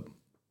of the,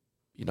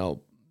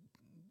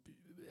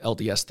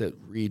 LDS that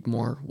read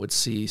more would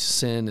see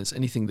sin as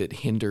anything that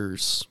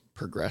hinders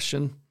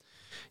progression.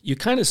 You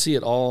kind of see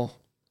it all,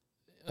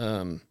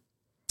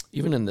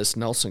 even in this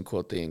Nelson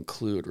quote they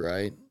include,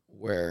 right,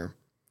 where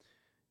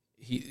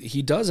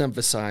he does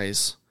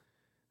emphasize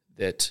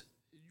that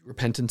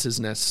repentance is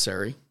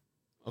necessary,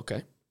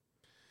 okay,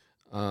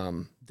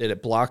 that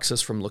it blocks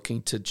us from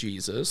looking to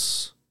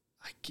Jesus.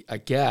 I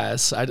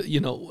guess,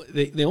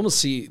 they almost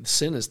see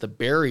sin as the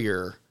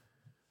barrier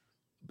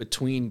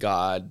between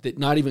God that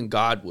not even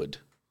God would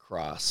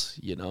cross,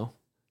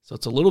 So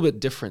it's a little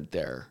bit different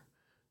there.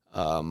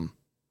 And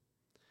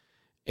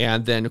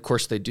then, of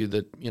course, they do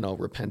the,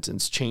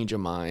 repentance, change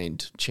of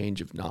mind, change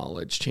of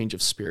knowledge, change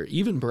of spirit,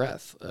 even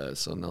breath.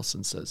 So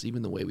Nelson says,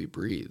 even the way we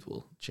breathe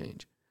will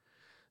change.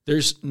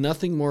 There's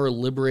nothing more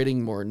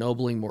liberating, more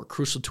ennobling, more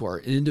crucial to our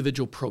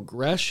individual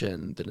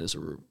progression than is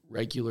a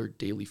regular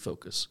daily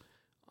focus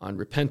on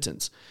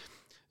repentance.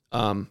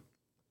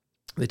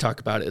 They talk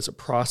about it as a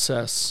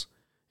process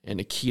and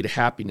a key to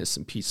happiness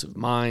and peace of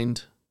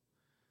mind.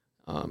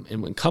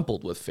 And when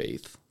coupled with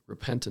faith,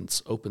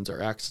 repentance opens our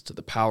access to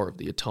the power of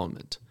the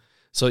atonement.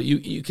 So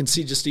you can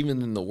see just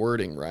even in the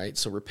wording, right?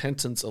 So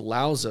repentance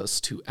allows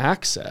us to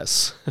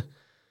access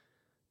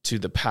to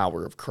the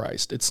power of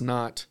Christ. It's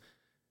not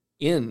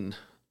in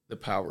the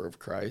power of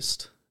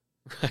Christ,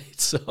 right?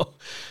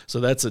 So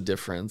that's a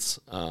difference.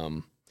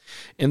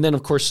 And then,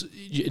 of course,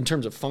 in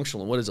terms of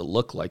functional, what does it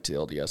look like to the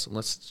LDS?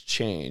 Unless it's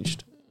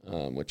changed,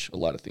 which a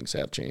lot of things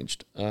have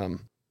changed.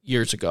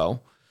 Years ago,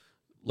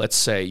 let's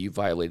say you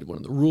violated one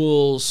of the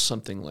rules,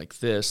 something like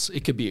this.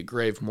 It could be a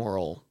grave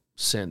moral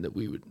sin that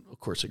we would, of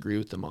course, agree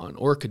with them on,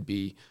 or it could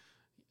be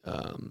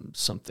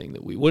something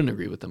that we wouldn't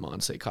agree with them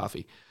on, say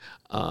coffee.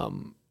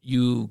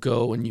 You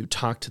go and you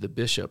talk to the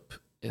bishop,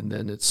 and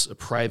then it's a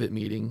private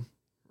meeting,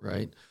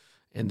 right?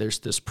 And there's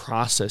this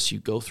process you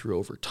go through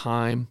over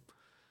time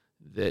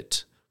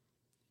that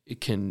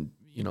it can,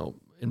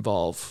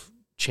 involve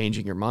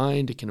changing your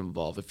mind. It can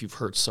involve, if you've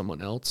hurt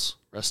someone else,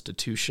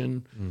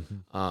 restitution.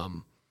 Mm-hmm.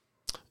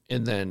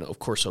 And then, of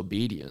course,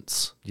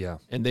 obedience. Yeah.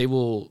 And they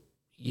will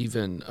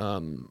even,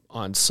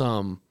 on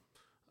some,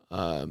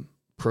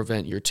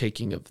 prevent your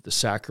taking of the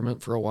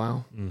sacrament for a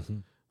while, mm-hmm.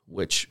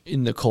 which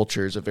in the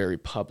culture is a very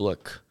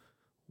public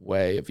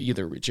way of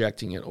either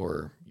rejecting it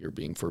or you're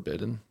being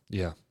forbidden.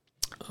 Yeah.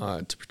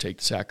 To partake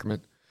the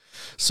sacrament.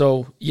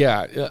 So,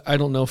 yeah, I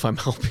don't know if I'm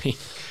helping.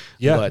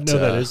 Yeah, but, no,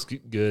 that is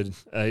good.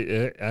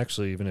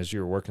 Actually, even as you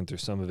were working through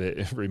some of it,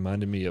 it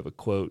reminded me of a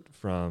quote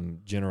from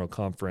General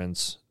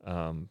Conference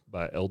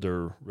by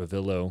Elder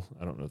Ravillo.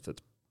 I don't know if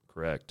that's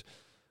correct.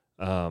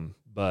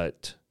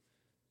 But,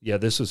 yeah,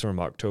 this was from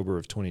October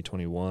of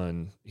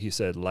 2021. He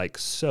said, like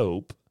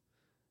soap,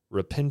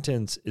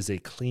 repentance is a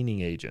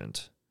cleaning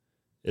agent.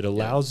 It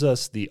allows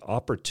us the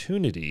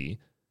opportunity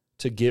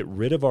to get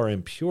rid of our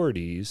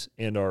impurities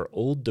and our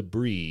old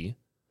debris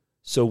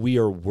so we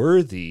are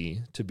worthy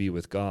to be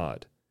with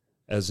God,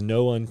 as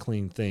no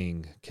unclean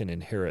thing can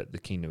inherit the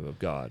kingdom of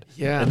God.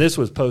 Yeah. And this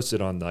was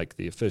posted on like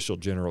the official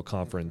General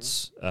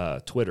Conference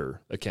Twitter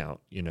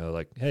account,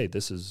 hey,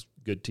 this is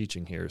good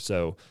teaching here.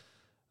 So,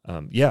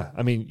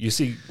 you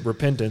see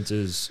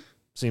repentance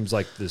seems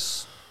like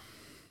this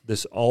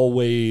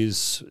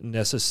always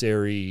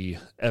necessary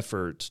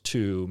effort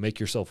to make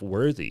yourself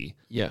worthy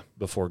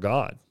before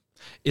God.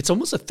 It's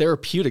almost a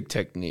therapeutic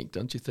technique,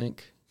 don't you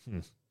think,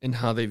 in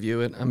how they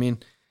view it? I mean,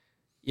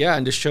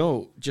 and to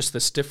show just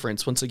this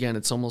difference, once again,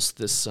 it's almost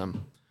this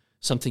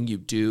something you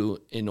do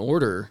in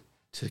order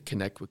to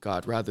connect with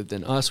God. Rather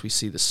than us, we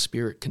see the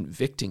Spirit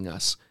convicting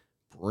us,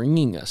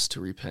 bringing us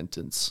to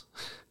repentance,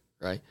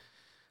 right?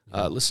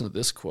 Listen to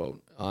this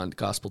quote on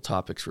Gospel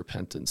Topics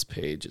Repentance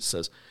page. It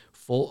says,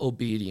 full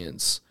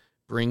obedience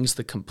brings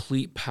the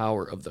complete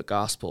power of the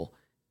gospel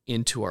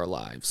into our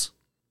lives.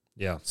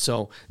 Yeah.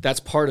 So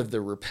that's part of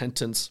the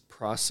repentance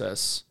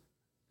process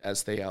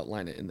as they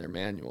outline it in their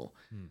manual.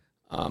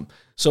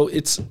 So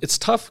it's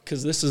tough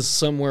because this is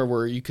somewhere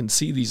where you can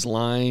see these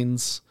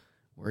lines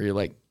where you're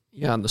like,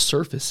 on the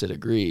surface it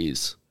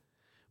agrees,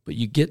 but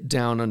you get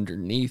down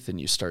underneath and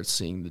you start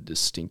seeing the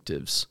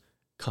distinctives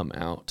come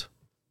out.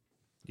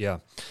 Yeah.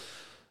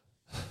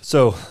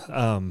 So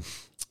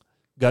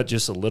got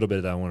just a little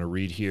bit that I want to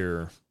read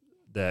here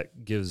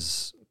that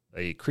gives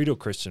a credo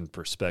Christian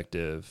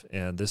perspective,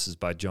 and this is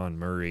by John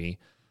Murray,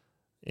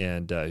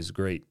 and he's a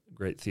great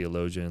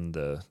theologian,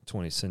 the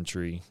 20th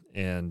century,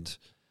 and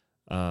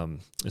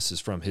this is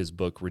from his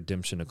book,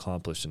 Redemption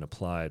Accomplished and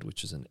Applied,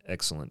 which is an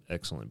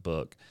excellent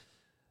book.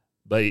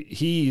 But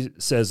he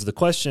says the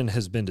question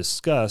has been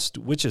discussed,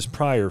 which is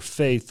prior,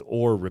 faith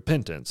or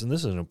repentance? And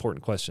this is an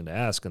important question to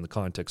ask in the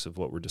context of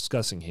what we're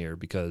discussing here,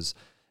 because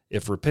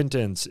if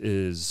repentance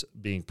is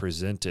being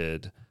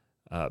presented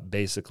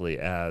basically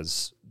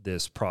as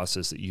this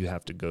process that you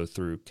have to go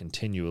through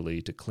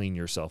continually to clean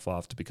yourself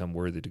off to become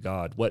worthy to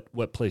God,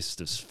 what place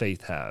does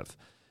faith have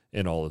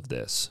in all of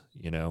this,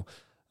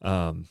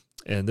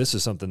 and this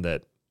is something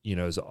that,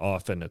 is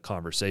often a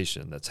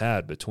conversation that's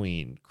had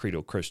between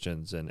credo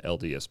Christians and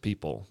LDS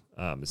people.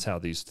 It's how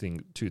these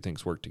two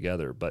things work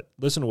together. But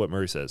listen to what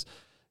Murray says.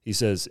 He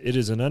says, it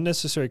is an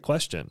unnecessary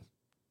question.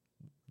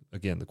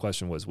 Again, the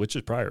question was, which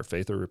is prior,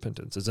 faith or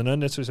repentance? It's an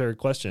unnecessary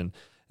question,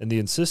 and the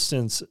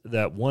insistence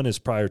that one is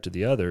prior to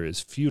the other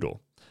is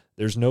futile.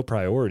 There's no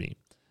priority.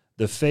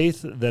 The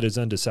faith that is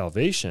unto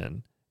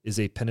salvation is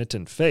a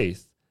penitent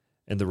faith,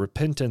 and the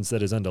repentance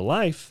that is unto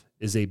life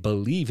is a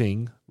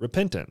believing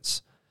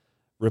repentance.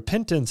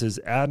 Repentance is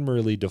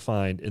admirably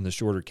defined in the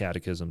Shorter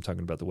Catechism,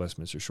 talking about the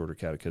Westminster Shorter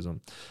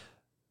Catechism.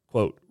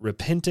 Quote,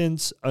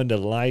 repentance unto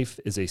life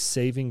is a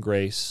saving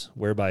grace,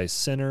 whereby a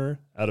sinner,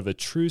 out of a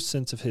true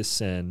sense of his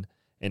sin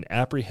and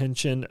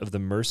apprehension of the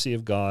mercy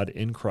of God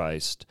in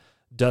Christ,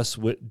 doth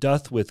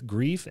with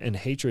grief and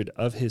hatred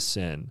of his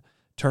sin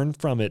turn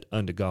from it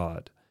unto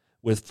God,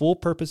 with full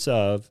purpose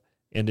of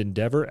and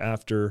endeavor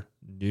after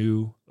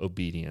new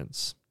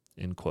obedience,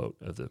 end quote,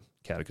 of the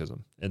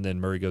Catechism. And then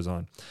Murray goes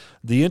on,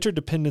 the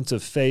interdependence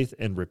of faith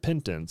and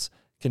repentance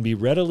can be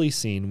readily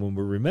seen when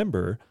we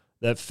remember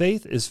that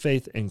faith is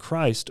faith in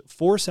Christ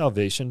for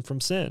salvation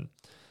from sin.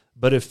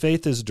 But if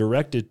faith is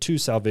directed to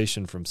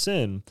salvation from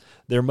sin,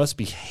 there must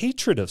be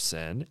hatred of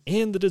sin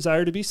and the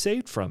desire to be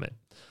saved from it.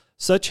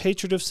 Such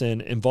hatred of sin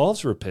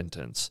involves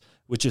repentance,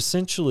 which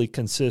essentially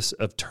consists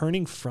of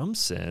turning from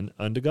sin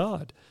unto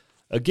God.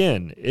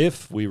 Again,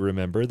 if we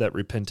remember that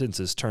repentance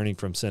is turning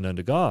from sin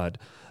unto God,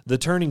 the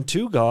turning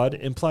to God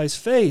implies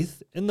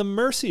faith in the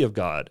mercy of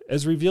God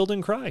as revealed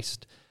in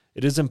Christ.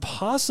 It is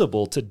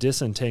impossible to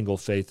disentangle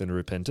faith and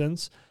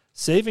repentance.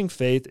 Saving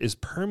faith is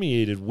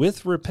permeated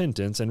with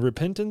repentance, and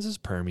repentance is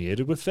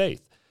permeated with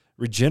faith.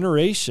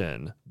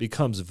 Regeneration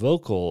becomes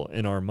vocal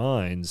in our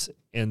minds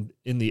and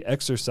in the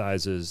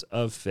exercises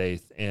of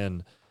faith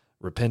and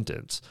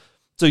repentance.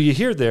 So you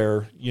hear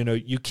there,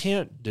 you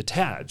can't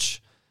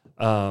detach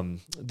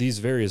these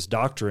various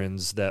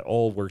doctrines that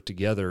all work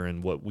together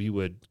in what we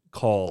would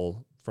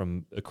call,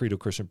 from a credo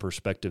Christian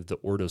perspective, the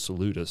Ordo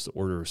Salutis, the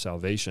order of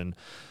salvation.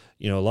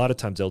 A lot of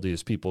times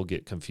LDS people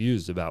get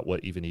confused about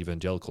what even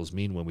evangelicals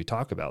mean when we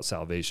talk about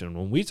salvation.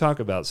 When we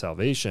talk about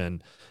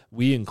salvation,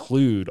 we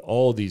include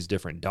all these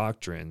different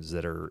doctrines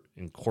that are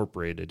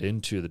incorporated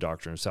into the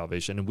doctrine of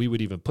salvation, and we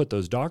would even put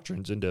those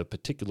doctrines into a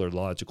particular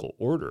logical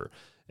order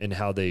and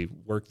how they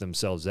work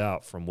themselves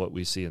out from what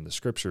we see in the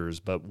scriptures.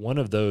 But one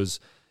of those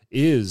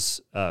is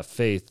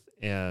faith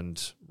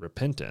and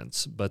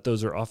repentance, but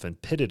those are often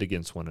pitted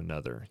against one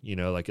another.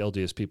 Like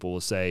LDS people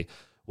will say,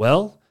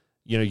 well,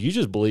 you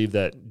just believe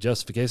that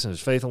justification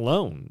is faith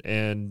alone.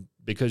 And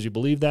because you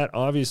believe that,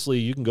 obviously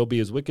you can go be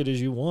as wicked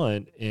as you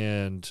want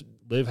and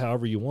live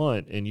however you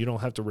want, and you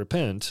don't have to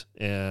repent.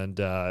 And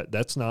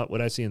that's not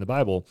what I see in the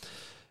Bible.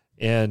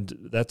 And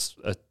that's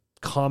a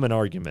common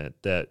argument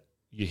that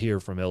you hear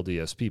from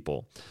LDS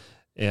people.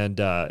 And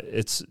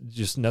it's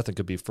just nothing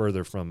could be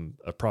further from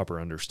a proper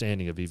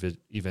understanding of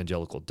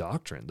evangelical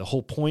doctrine. The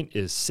whole point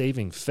is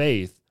saving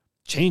faith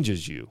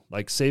changes you.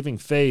 Like saving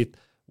faith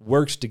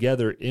works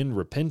together in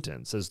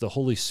repentance. As the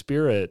Holy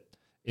Spirit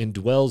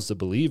indwells the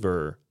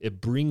believer,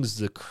 it brings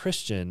the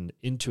Christian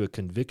into a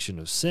conviction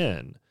of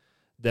sin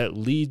that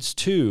leads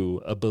to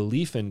a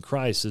belief in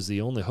Christ as the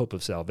only hope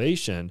of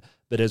salvation.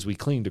 But as we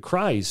cling to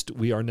Christ,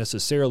 we are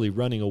necessarily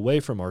running away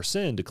from our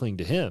sin to cling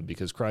to him,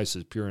 because Christ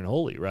is pure and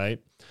holy, right?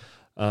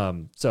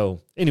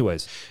 So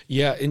anyways.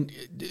 Yeah, and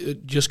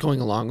just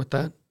going along with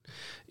that,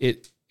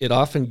 it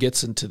often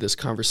gets into this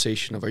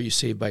conversation of, are you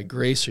saved by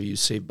grace or are you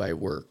saved by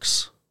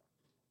works?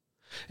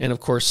 And of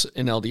course,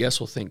 in LDS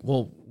we'll think,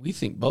 well, we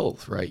think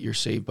both, right? You're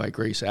saved by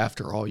grace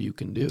after all you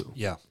can do.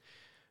 Yeah.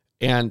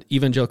 And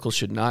evangelicals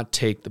should not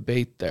take the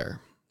bait there,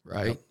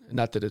 right? Yep.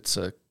 Not that it's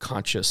a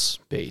conscious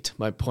bait.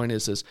 My point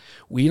is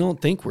we don't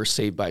think we're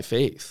saved by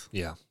faith.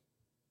 Yeah.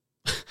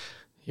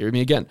 Hear me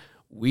again.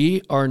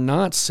 We are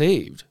not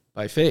saved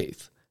by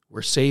faith.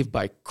 We're saved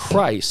by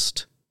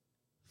Christ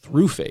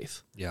through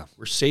faith. Yeah.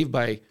 We're saved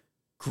by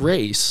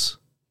grace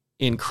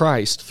in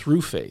Christ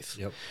through faith.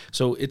 Yep.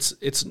 So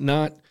it's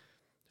not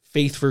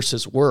faith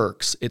versus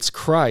works. It's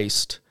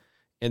Christ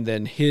and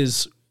then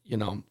his,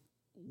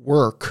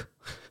 work,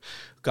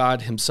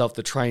 God himself,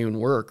 the triune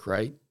work,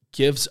 right,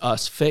 gives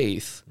us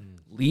faith,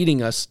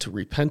 leading us to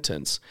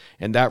repentance.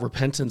 And that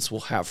repentance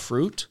will have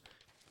fruit,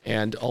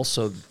 and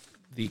also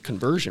the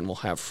conversion will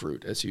have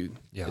fruit, as you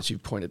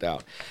pointed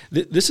out.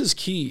 This is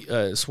key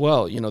as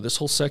well. This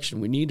whole section,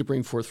 we need to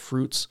bring forth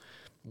fruits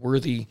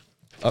worthy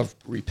of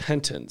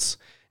repentance.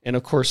 And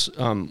of course,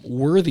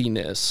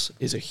 worthiness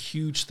is a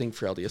huge thing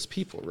for LDS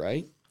people,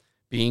 right?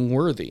 Being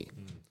worthy,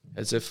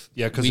 as if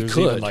because there's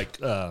could. even like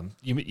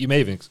you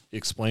may even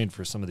explain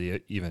for some of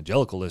the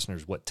evangelical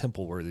listeners what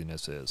temple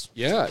worthiness is.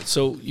 Yeah,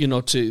 so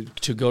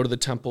to go to the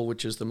temple,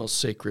 which is the most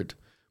sacred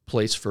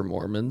place for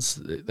Mormons,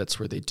 that's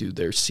where they do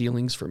their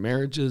sealings for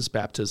marriages,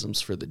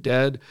 baptisms for the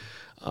dead,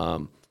 a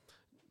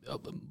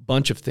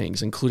bunch of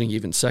things, including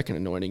even second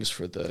anointings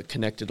for the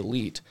connected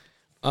elite.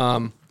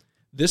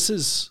 This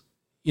is,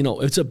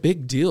 it's a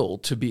big deal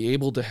to be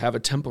able to have a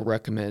temple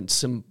recommend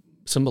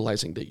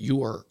symbolizing that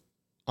you are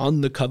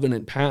on the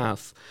covenant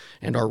path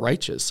and are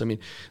righteous. I mean,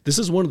 this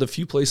is one of the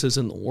few places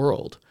in the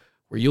world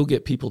where you'll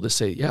get people to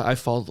say, yeah, I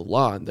follow the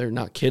law, and they're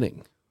not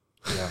kidding.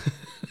 Yeah.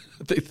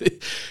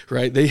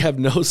 Right? They have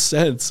no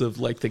sense of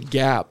like the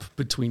gap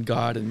between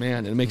God and man.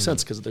 And it makes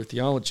sense because of their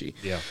theology.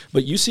 Yeah.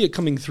 But you see it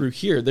coming through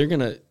here. They're going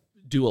to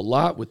do a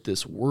lot with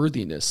this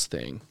worthiness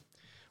thing.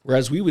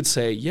 Whereas we would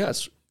say,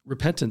 yes,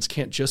 repentance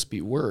can't just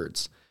be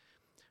words.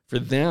 For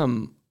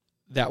them,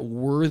 that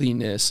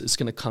worthiness is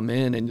going to come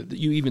in, and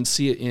you even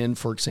see it in,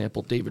 for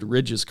example, David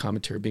Ridge's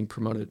commentary being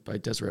promoted by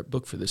Deseret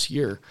Book for this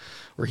year,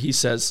 where he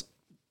says,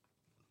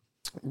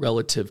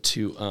 relative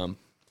to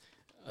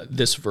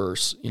this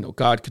verse,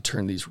 God could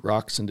turn these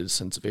rocks into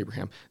descendants of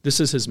Abraham. This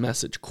is his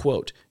message,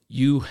 quote,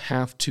 you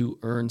have to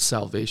earn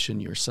salvation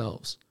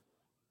yourselves.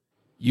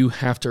 You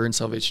have to earn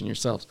salvation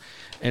yourselves.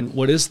 And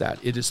what is that?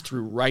 It is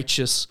through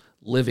righteous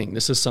living.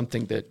 This is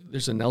something that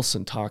there's a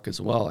Nelson talk as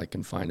well I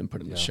can find and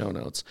put in the show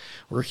notes,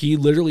 where he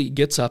literally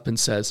gets up and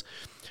says,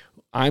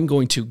 I'm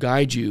going to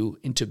guide you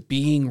into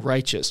being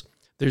righteous.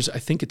 I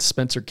think it's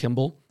Spencer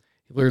Kimball,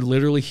 where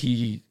literally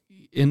he,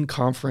 in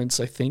conference,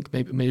 I think,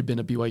 maybe it may have been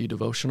a BYU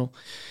devotional,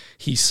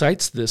 he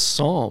cites this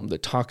psalm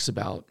that talks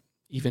about,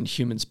 even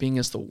humans being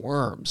as the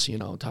worms,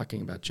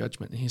 talking about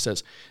judgment. And he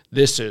says,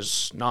 this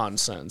is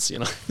nonsense.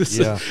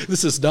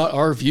 This is not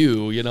our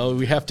view.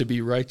 We have to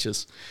be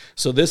righteous.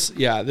 So this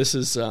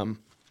is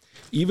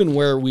even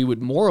where we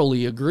would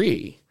morally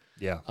agree.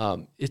 Yeah.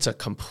 It's a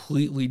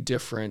completely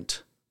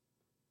different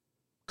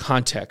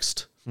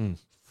context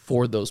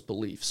for those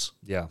beliefs.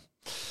 Yeah.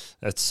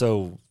 That's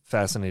so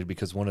fascinating,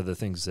 because one of the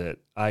things that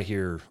I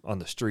hear on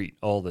the street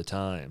all the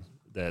time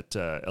that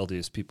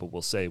LDS people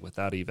will say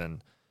without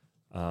even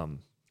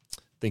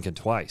thinking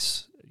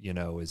twice,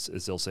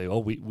 is they'll say, "Oh,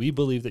 we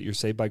believe that you're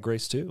saved by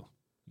grace too."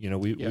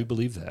 We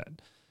believe that,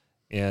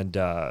 and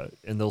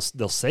they'll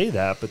say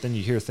that, but then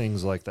you hear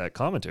things like that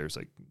commentary. It's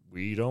like,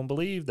 we don't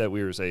believe that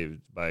we were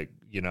saved by,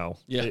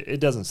 it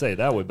doesn't say it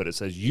that way, but it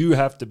says you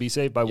have to be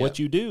saved by what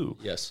you do.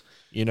 Yes,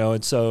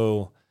 and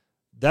so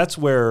that's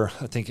where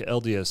I think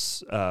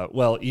LDS,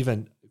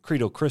 even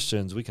credo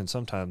Christians, we can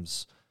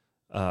sometimes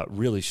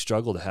really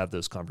struggle to have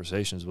those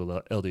conversations with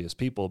LDS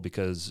people,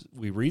 because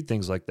we read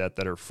things like that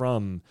are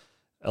from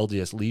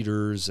LDS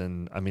leaders.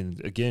 And I mean,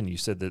 again, you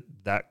said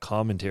that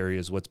commentary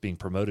is what's being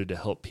promoted to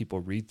help people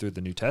read through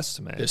the New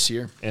Testament this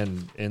year.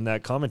 And in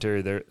that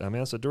commentary there, I mean,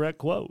 that's a direct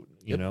quote,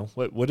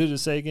 what did it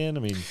say again? I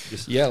mean,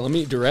 let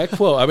me direct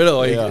quote. I mean,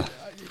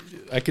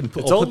 I can.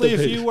 It's only a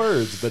few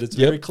words, but it's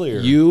very clear.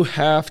 You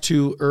have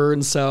to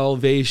earn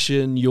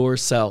salvation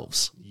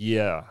yourselves.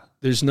 Yeah.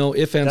 There's no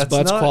ifs, ands,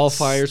 buts,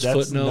 qualifiers,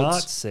 footnotes. That's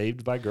not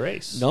saved by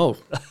grace. No.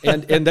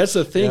 And that's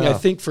the thing, I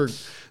think, for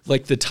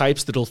like the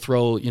types that'll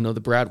throw, the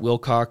Brad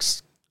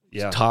Wilcox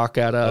talk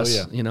at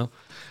us,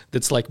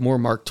 that's like more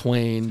Mark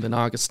Twain than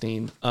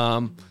Augustine.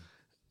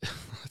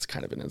 That's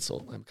kind of an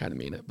insult. I'm kind of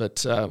mean it.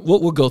 But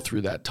we'll go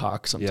through that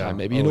talk sometime,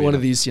 maybe. One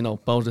of these,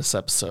 bonus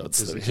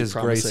episodes. His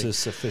grace is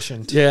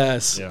sufficient.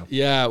 Yes.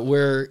 Yeah,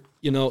 where,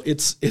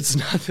 it's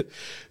not...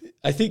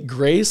 I think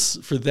grace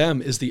for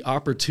them is the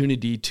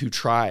opportunity to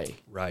try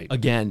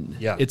again.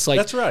 Yeah, it's like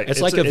that's right.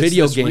 It's like a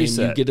video game.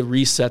 Reset. You get to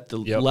reset the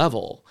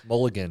level.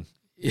 Mulligan.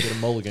 You get a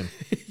mulligan.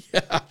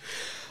 Yeah,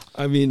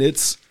 I mean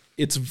it's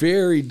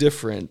very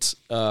different.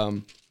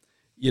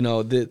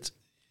 That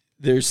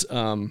there's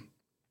a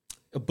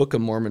Book of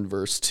Mormon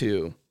verse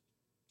too.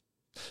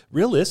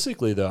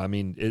 Realistically, though, I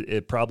mean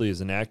it probably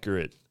is an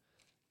accurate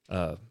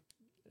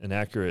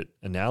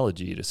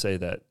analogy to say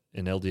that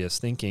in LDS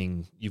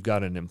thinking, you've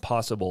got an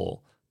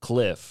impossible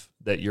cliff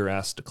that you're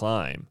asked to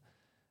climb.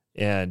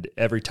 And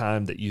every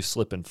time that you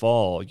slip and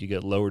fall, you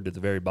get lowered to the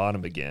very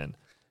bottom again.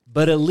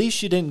 But at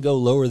least you didn't go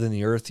lower than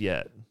the earth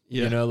yet.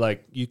 Yeah.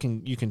 Like you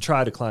can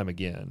try to climb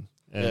again.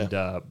 And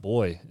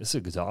boy, it's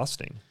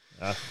exhausting.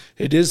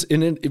 It is.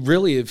 And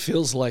it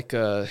feels like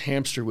a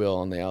hamster wheel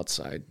on the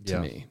outside to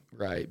me,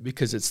 right?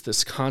 Because it's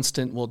this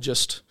constant, well,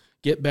 just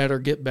get better,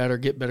 get better,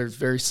 get better. It's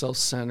very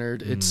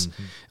self-centered. It's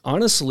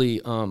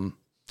honestly,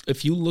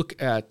 if you look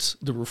at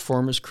the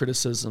Reformers'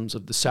 criticisms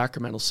of the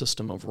sacramental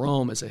system of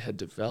Rome as it had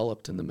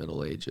developed in the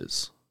Middle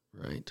Ages,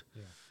 right?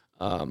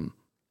 Yeah.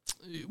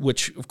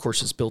 Which, of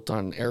course, is built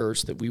on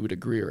errors that we would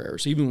agree are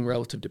errors, even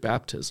relative to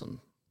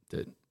baptism,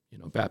 that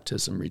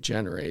baptism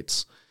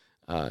regenerates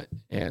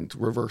and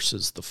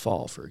reverses the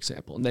fall, for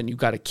example. And then you've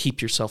got to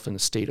keep yourself in a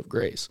state of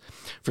grace.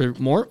 For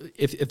more,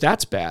 if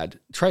that's bad,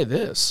 try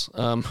this,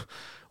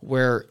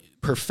 where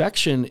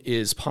perfection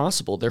is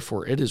possible,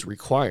 therefore it is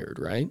required,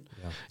 right?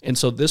 Yeah. And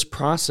so this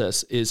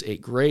process is a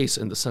grace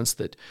in the sense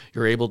that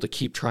you're able to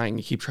keep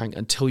trying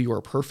until you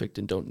are perfect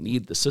and don't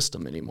need the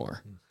system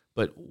anymore.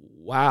 But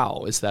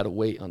wow, is that a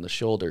weight on the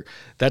shoulder?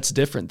 That's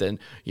different than,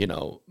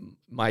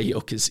 my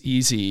yoke is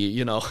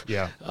easy,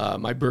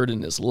 my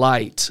burden is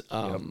light,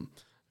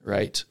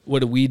 right? What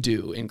do we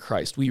do in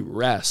Christ? We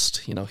rest,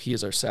 he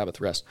is our Sabbath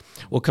rest.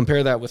 We'll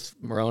compare that with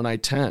Moroni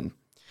 10.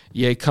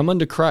 Yea, come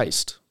unto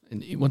Christ.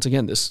 And once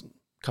again, this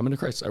come into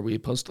Christ. Are we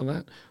opposed to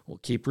that? We'll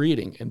keep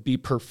reading. And be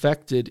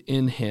perfected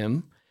in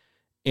him,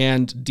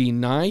 and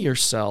deny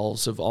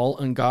yourselves of all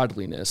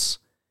ungodliness.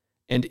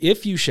 And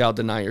if ye shall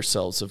deny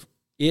yourselves of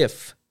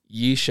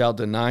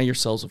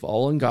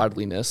all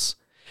ungodliness,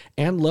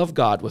 and love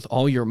God with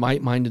all your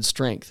might, mind, and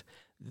strength,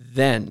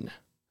 then,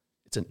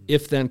 it's an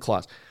if-then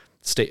clause,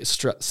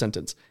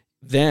 sentence,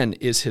 then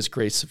is his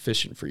grace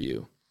sufficient for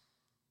you.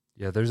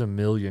 Yeah, there's a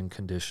million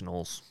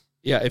conditionals.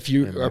 Yeah, if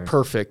you are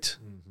perfect,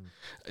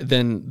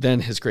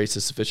 then his grace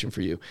is sufficient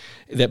for you.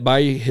 That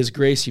by his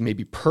grace you may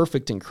be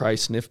perfect in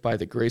Christ, and if by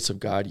the grace of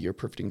God you're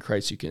perfect in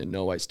Christ, you can in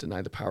no wise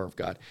deny the power of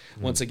God.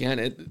 Once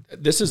again,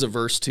 this is a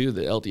verse too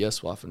that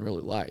LDS will often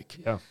really like.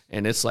 Yeah.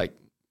 And it's like,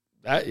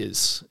 that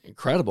is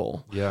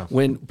incredible. Yeah.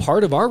 When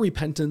part of our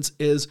repentance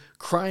is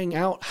crying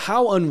out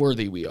how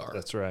unworthy we are.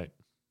 That's right.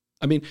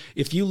 I mean,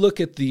 if you look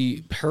at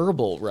the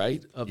parable,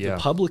 right, of the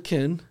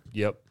publican,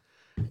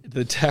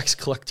 the tax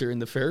collector,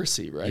 and the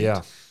Pharisee, right?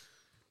 Yeah.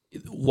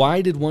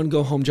 Why did one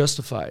go home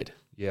justified?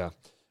 Yeah.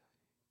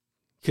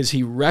 Because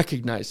he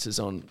recognized his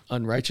own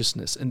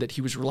unrighteousness and that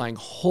he was relying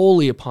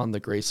wholly upon the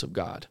grace of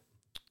God.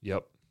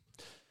 Yep.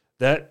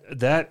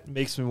 That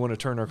makes me want to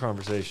turn our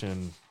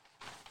conversation,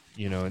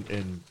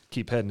 and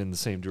keep heading in the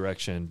same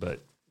direction, but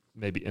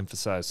maybe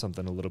emphasize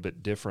something a little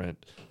bit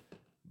different.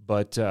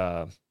 But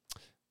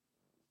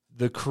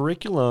the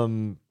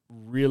curriculum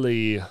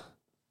really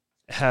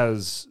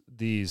has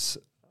these,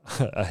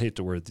 I hate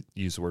to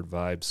use the word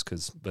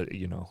vibes but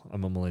you know,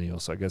 I'm a millennial,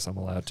 so I guess I'm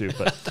allowed to,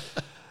 but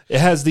it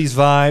has these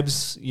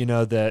vibes, you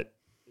know, that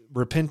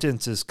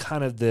repentance is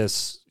kind of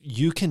this,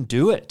 you can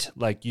do it.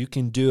 Like, you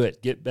can do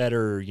it, get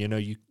better, you know,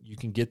 you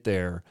can get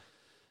there.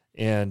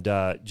 And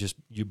just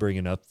you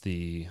bringing up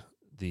the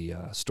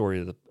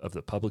story of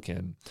the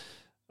publican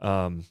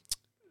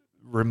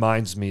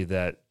reminds me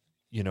that,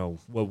 you know,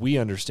 what we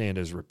understand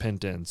as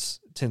repentance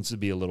tends to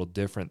be a little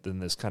different than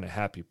this kind of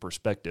happy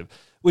perspective,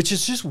 which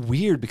is just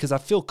weird because I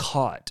feel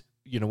caught,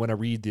 you know, when I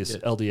read this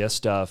LDS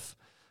stuff,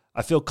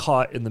 I feel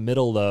caught in the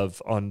middle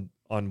of, on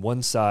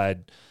one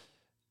side,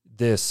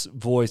 this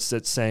voice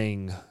that's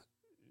saying,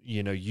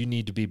 you know, you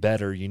need to be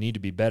better, you need to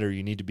be better,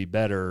 you need to be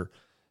better.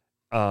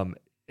 And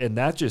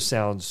that just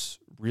sounds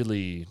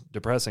really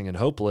depressing and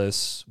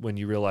hopeless when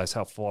you realize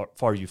how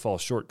far you fall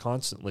short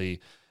constantly.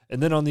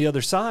 And then on the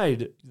other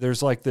side,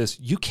 there's like this,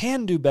 you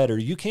can do better,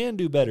 you can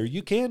do better,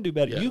 you can do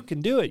better, you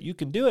can do it, you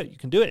can do it, you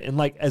can do it. And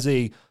like, as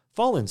a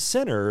fallen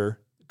sinner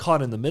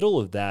caught in the middle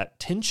of that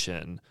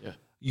tension,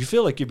 you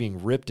feel like you're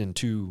being ripped in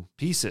two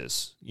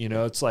pieces. You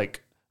know, it's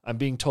like, I'm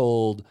being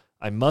told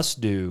I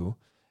must do,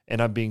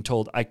 and I'm being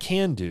told I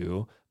can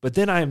do, but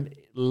then I'm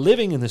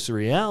living in this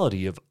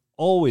reality of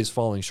always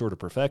falling short of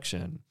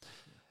perfection.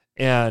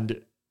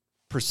 And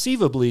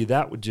perceivably,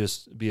 that would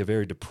just be a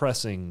very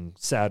depressing,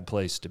 sad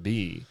place to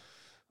be.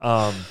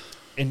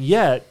 And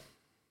yet,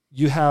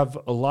 you have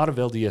a lot of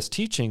LDS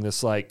teaching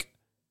that's like,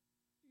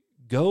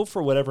 go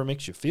for whatever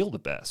makes you feel the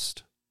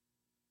best,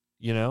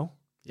 you know?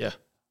 Yeah.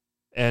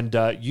 And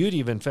you'd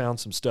even found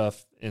some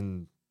stuff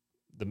in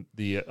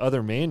the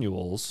other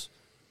manuals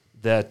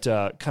that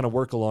kind of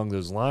work along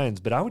those lines.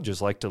 But I would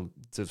just like to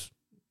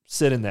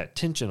sit in that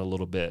tension a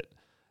little bit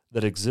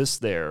that exists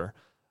there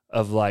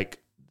of like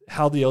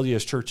how the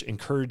LDS Church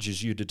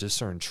encourages you to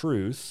discern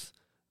truth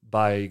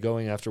by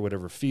going after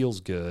whatever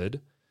feels good.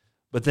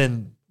 But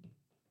then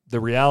the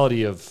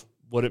reality of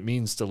what it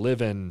means to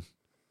live in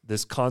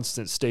this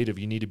constant state of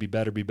you need to be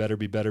better, be better,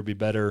 be better, be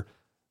better,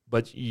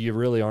 but you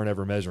really aren't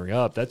ever measuring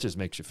up. That just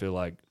makes you feel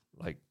like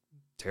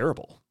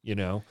terrible, you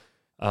know?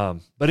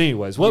 But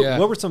anyways,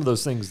 what were some of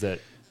those things that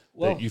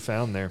you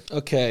found there?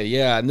 Okay,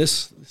 yeah, and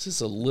this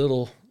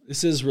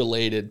is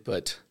related,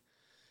 but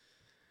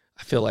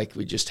I feel like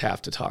we just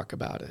have to talk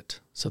about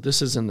it. So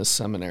this is in the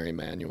seminary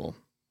manual.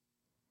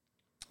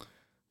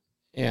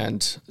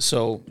 And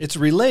so it's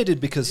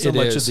related because so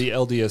much of the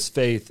LDS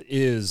faith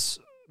is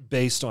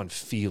based on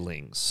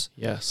feelings.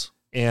 Yes.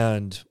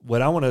 And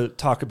what I want to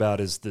talk about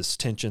is this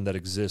tension that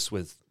exists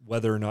with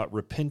whether or not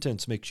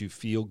repentance makes you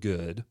feel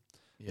good,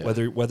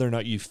 whether or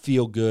not you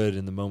feel good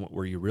in the moment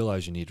where you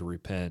realize you need to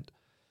repent,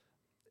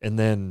 and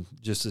then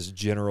just this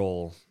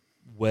general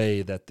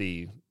way that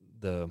the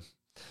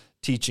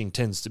teaching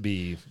tends to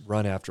be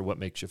run after what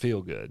makes you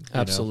feel good.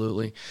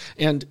 Absolutely.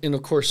 And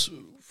of course,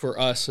 for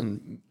us,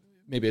 and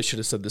maybe I should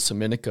have said the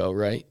Seminico,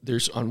 right?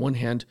 There's, on one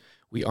hand,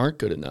 we aren't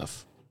good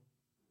enough.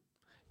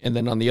 And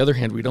then on the other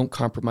hand, we don't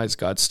compromise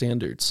God's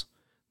standards.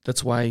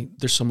 That's why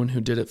there's someone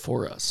who did it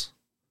for us.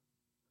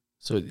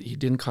 So he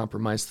didn't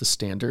compromise the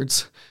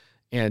standards,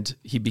 and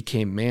he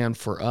became man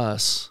for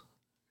us,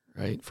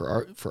 right?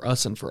 For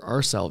us and for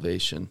our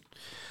salvation,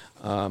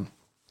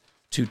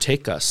 to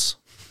take us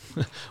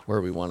where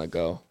we want to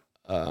go,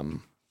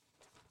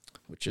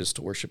 which is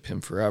to worship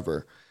him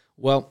forever.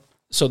 Well,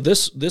 so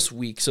this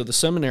week, so the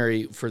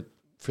seminary, for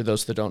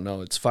those that don't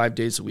know, it's 5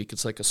 days a week.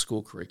 It's like a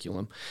school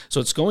curriculum.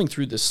 So it's going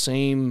through the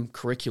same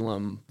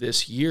curriculum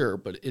this year,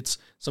 but it's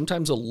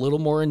sometimes a little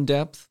more in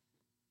depth,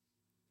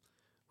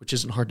 which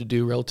isn't hard to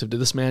do relative to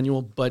this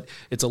manual, but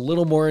it's a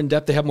little more in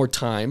depth. They have more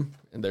time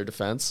in their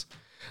defense.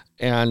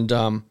 And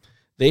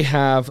they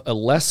have a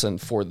lesson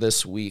for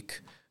this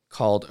week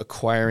called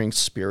Acquiring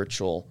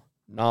Spiritual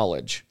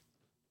Knowledge.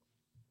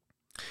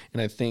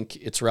 And I think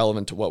it's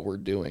relevant to what we're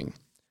doing.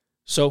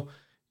 So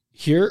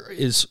here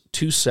is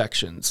 2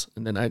 sections,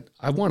 and then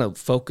I want to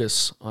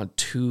focus on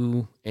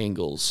 2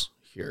 angles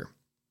here.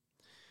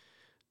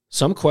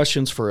 Some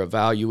questions for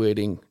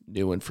evaluating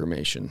new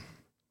information.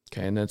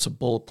 Okay, and that's a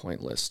bullet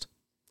point list.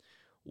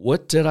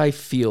 What did I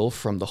feel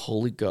from the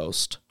Holy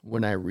Ghost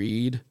when I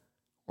read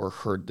or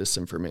heard this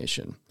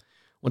information?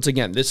 Once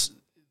again,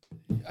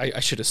 I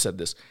should have said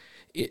this.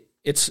 It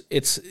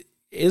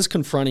is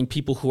confronting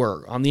people who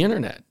are on the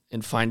internet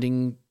and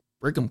finding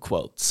Brigham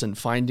quotes and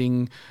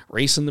finding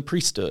race in the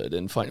priesthood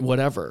and find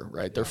whatever,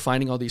 right? They're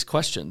finding all these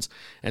questions,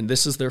 and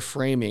this is their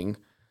framing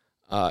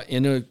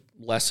in a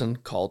lesson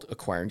called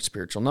Acquiring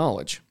Spiritual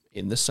Knowledge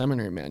in the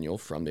seminary manual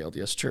from the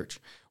LDS Church.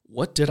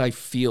 What did I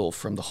feel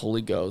from the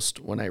Holy Ghost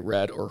when I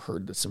read or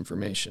heard this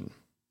information?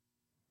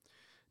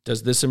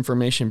 Does this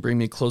information bring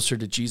me closer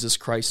to Jesus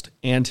Christ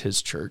and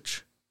his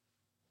church?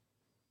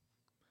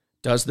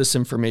 Does this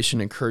information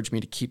encourage me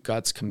to keep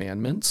God's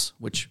commandments,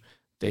 which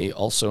they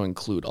also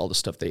include all the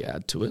stuff they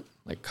add to it,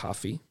 like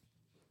coffee?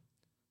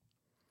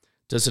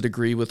 Does it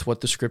agree with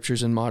what the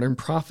scriptures and modern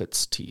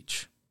prophets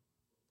teach?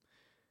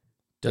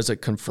 Does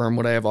it confirm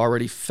what I have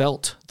already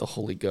felt the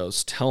Holy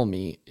Ghost tell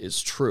me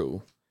is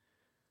true?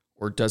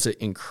 Or does it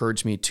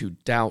encourage me to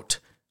doubt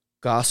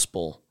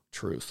gospel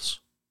truths?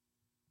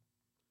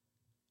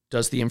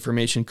 Does the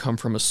information come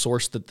from a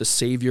source that the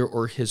Savior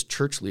or his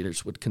church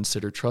leaders would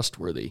consider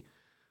trustworthy?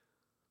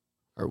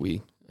 Are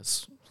we,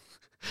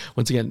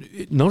 once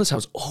again, notice how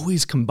it's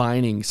always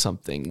combining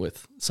something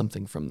with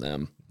something from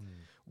them.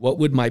 What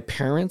would my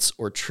parents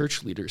or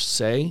church leaders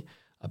say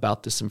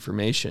about this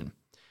information?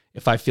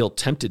 If I feel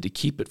tempted to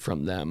keep it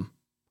from them,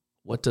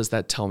 what does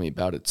that tell me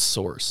about its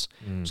source?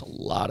 There's a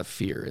lot of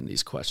fear in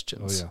these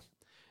questions. Oh,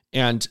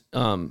 yeah. And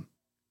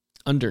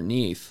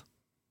underneath,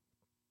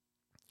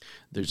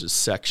 there's a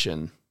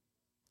section.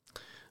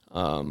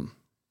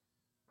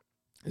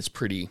 It's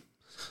pretty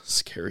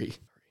scary.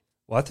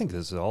 Well, I think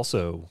this is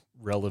also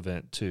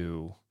relevant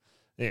to,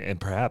 and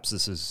perhaps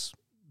this is,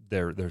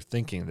 they're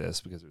thinking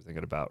this because they're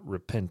thinking about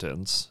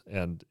repentance,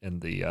 and in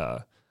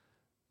the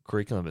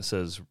curriculum it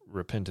says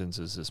repentance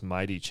is this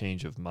mighty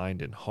change of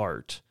mind and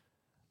heart,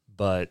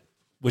 but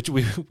which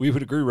we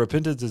would agree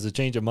repentance is a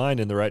change of mind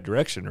in the right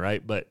direction,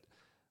 right?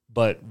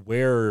 But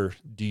where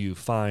do you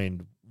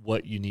find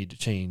what you need to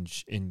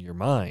change in your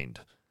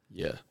mind?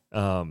 Yeah,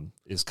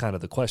 is kind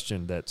of the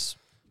question that's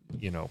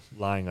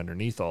lying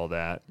underneath all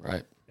that,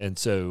 right? And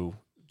so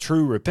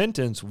true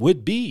repentance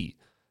would be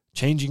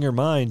changing your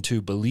mind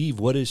to believe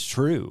what is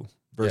true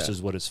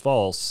versus what is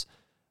false.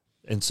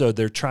 And so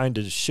they're trying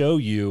to show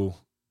you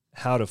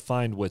how to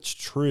find what's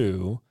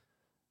true,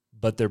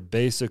 but they're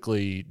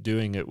basically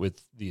doing it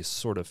with these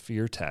sort of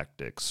fear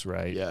tactics,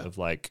 right? Yeah. Of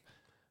like,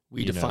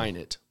 we define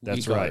it.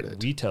 That's right.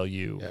 We tell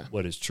you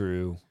what is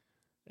true,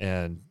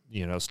 and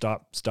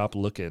stop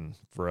looking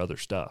for other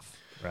stuff,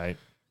 right?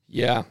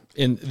 Yeah.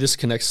 And this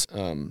connects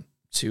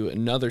to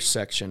another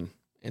section.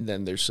 And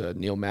then there's a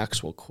Neil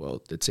Maxwell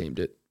quote that's aimed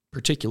at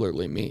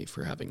particularly me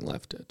for having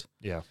left it.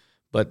 Yeah.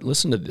 But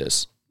listen to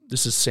this.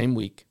 This is same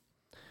week.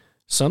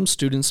 Some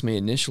students may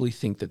initially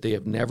think that they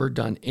have never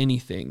done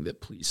anything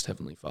that pleased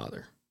Heavenly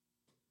Father.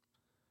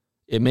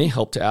 It may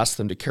help to ask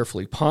them to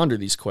carefully ponder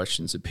these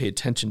questions and pay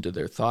attention to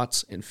their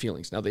thoughts and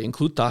feelings. Now, they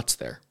include thoughts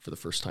there for the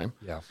first time.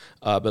 Yeah.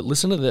 But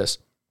listen to this.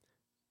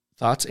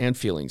 Thoughts and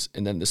feelings.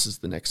 And then this is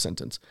the next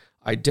sentence.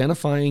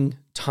 Identifying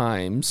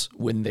times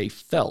when they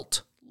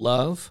felt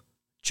love,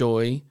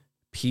 joy,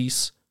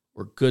 peace,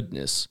 or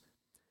goodness,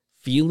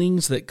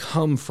 feelings that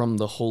come from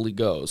the Holy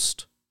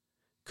Ghost,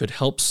 could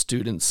help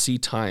students see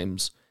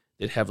times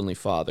that Heavenly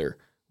Father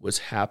was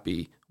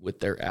happy with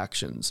their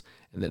actions.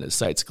 And then it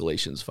cites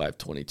Galatians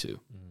 5:22.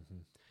 Mm-hmm.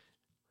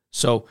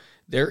 So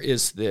there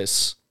is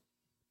this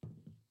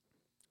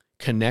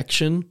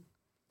connection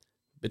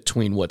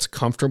between what's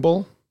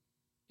comfortable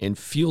and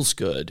feels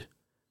good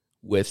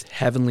with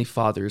Heavenly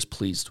Father is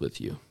pleased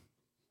with you.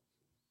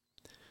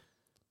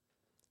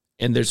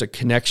 And there's a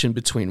connection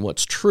between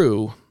what's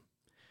true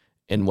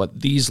and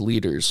what these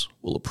leaders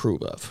will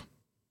approve of.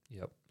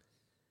 Yep.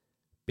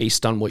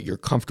 Based on what you're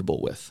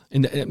comfortable with.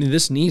 And I mean,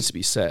 this needs to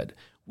be said.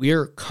 We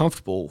are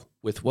comfortable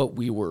with what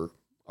we were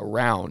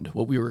around,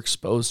 what we were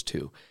exposed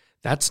to.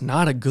 That's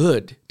not a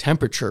good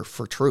temperature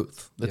for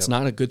truth. That's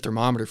not a good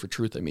thermometer for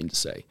truth, I mean to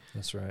say.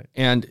 That's right.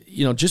 And,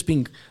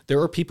 there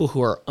are people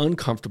who are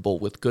uncomfortable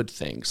with good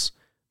things.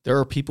 There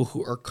are people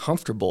who are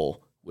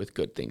comfortable with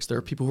good things. There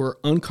are people who are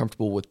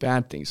uncomfortable with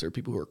bad things. There are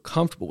people who are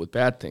comfortable with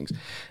bad things.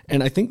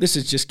 And I think this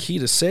is just key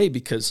to say,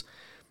 because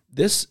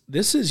this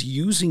is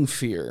using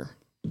fear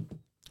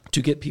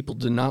to get people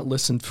to not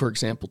listen, for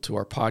example, to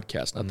our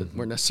podcast. Not that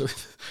we're necessarily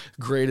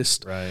the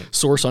greatest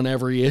source on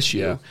every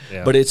issue,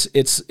 but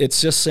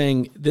it's just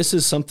saying this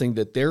is something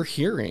that they're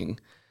hearing,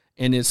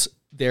 and it's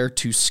there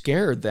to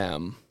scare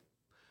them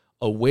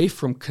away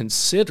from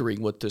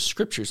considering what the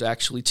scriptures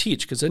actually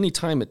teach. Because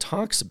anytime it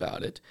talks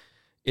about it,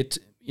 it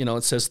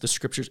says the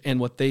scriptures and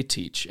what they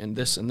teach and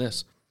this and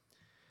this.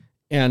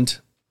 And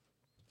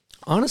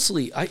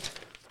honestly,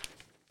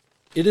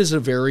 it is a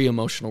very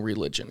emotional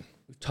religion.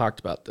 We've talked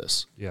about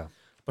this. Yeah.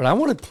 But I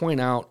want to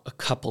point out a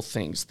couple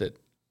things that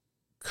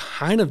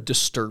kind of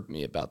disturb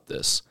me about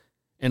this.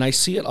 And I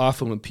see it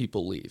often when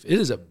people leave. It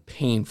is a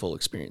painful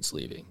experience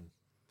leaving.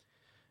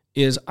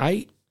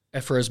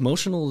 For as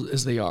emotional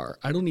as they are,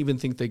 I don't even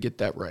think they get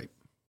that right.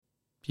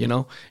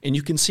 And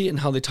you can see it in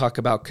how they talk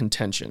about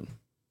contention.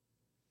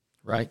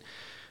 Right?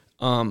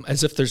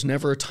 As if there's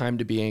never a time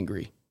to be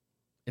angry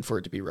and for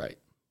it to be right.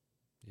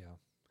 Yeah.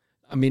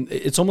 I mean,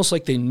 it's almost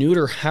like they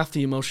neuter half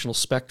the emotional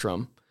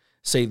spectrum,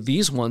 say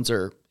these ones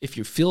are, if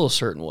you feel a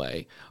certain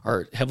way,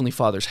 our Heavenly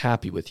Father's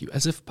happy with you.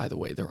 As if, by the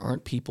way, there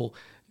aren't people,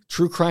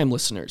 true crime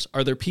listeners,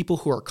 are there people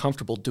who are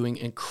comfortable doing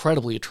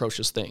incredibly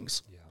atrocious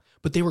things? Yeah.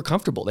 But they were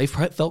comfortable. They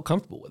felt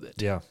comfortable with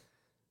it. Yeah.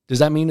 Does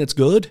that mean it's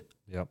good?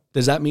 Yep.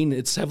 Does that mean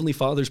it's Heavenly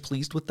Father's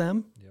pleased with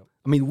them? Yep.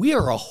 I mean, we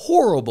are a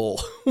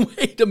horrible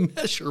way to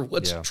measure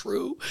what's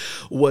true,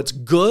 what's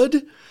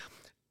good.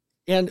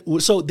 And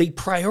so they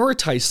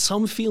prioritize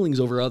some feelings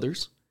over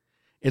others.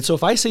 And so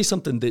if I say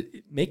something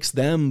that makes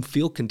them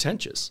feel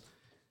contentious,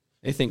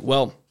 they think,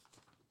 well,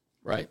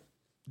 right,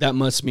 that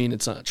must mean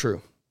it's not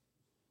true.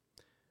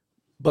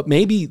 But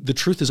maybe the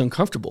truth is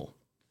uncomfortable.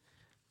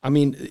 I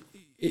mean,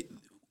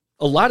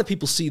 a lot of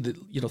people see that,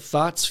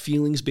 thoughts,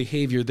 feelings,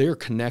 behavior, they're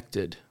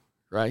connected,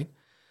 right?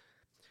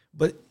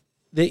 But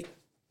they,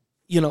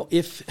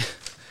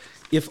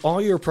 if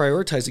all you're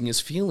prioritizing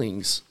is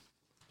feelings,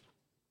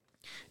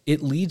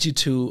 it leads you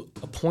to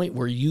a point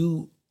where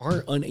you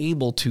are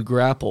unable to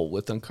grapple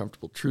with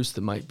uncomfortable truths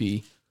that might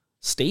be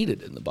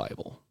stated in the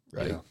Bible,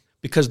 right? Yeah.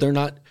 Because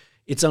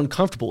it's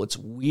uncomfortable, it's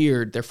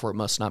weird, therefore it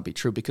must not be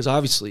true. Because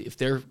obviously, if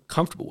they're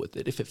comfortable with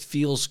it, if it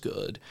feels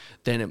good,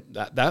 then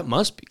that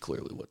must be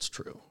clearly what's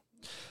true.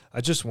 I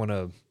just want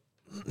to,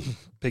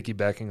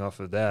 piggybacking off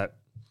of that,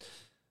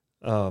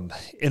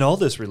 and all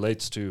this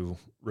relates to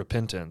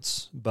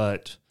repentance,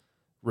 but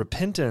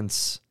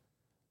repentance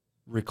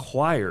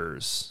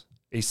requires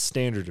a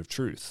standard of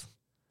truth.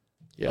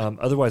 Yeah.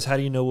 Otherwise, how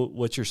do you know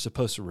what you're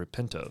supposed to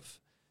repent of?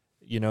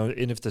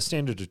 And if the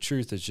standard of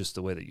truth is just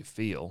the way that you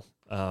feel,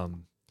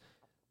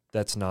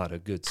 that's not a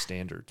good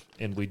standard.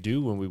 And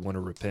when we want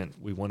to repent,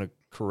 we want to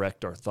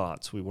correct our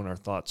thoughts. We want our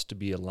thoughts to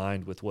be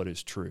aligned with what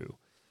is true.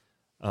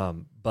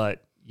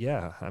 But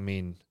yeah, I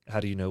mean, how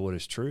do you know what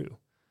is true?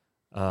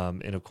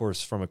 And of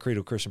course, from a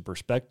credo Christian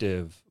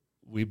perspective,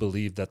 we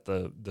believe that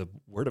the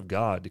Word of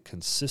God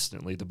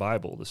consistently, the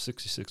Bible, the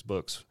 66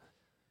 books,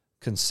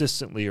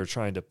 consistently are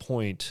trying to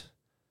point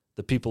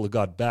the people of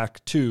God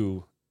back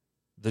to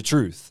the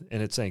truth.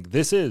 And it's saying,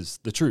 this is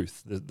the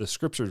truth. The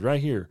scriptures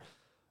right here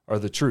are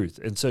the truth.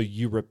 And so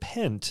you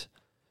repent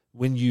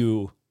when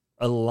you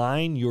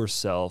align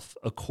yourself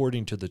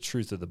according to the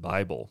truth of the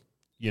Bible.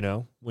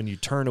 When you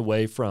turn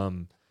away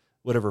from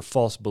whatever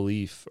false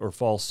belief or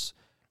false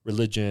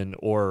religion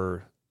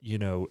or,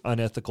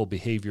 unethical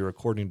behavior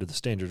according to the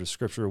standard of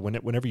Scripture,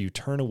 whenever you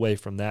turn away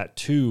from that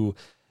to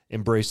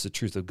embrace the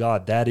truth of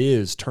God, that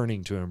is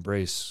turning to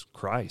embrace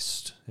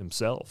Christ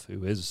himself,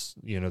 who is,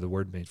 the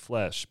Word made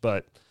flesh.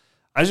 But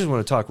I just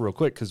want to talk real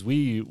quick because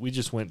we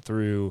just went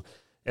through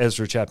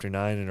Ezra chapter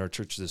 9 in our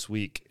church this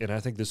week, and I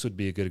think this would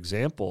be a good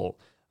example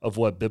of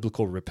what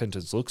biblical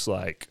repentance looks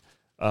like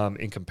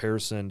in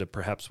comparison to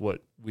perhaps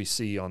what we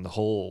see on the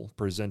whole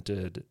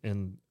presented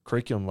in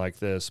curriculum like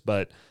this.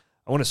 But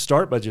I want to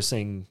start by just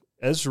saying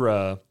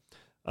Ezra,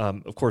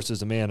 of course,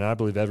 is a man, and I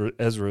believe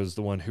Ezra is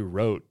the one who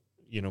wrote,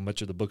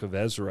 much of the book of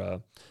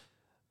Ezra.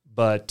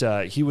 But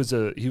he was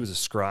a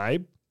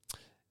scribe,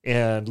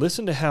 and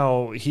listen to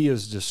how he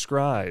is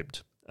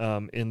described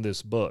in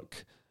this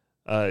book.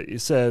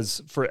 It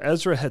says, "For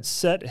Ezra had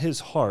set his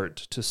heart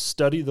to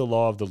study the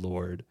law of the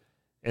Lord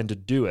and to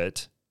do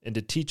it, and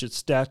to teach its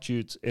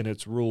statutes and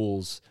its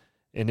rules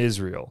in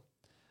Israel."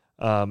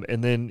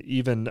 And then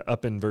even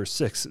up in verse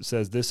 6, it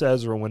says, "This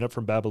Ezra went up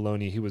from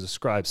Babylonia. He was a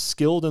scribe,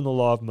 skilled in the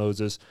law of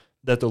Moses,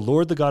 that the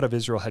Lord, the God of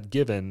Israel, had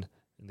given,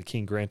 and the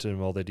king granted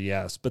him all that he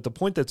asked." But the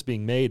point that's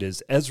being made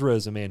is Ezra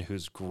is a man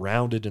who's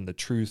grounded in the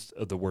truth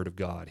of the Word of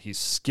God. He's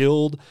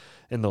skilled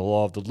in the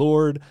law of the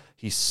Lord.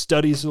 He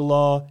studies the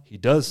law. He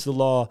does the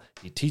law.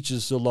 He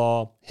teaches the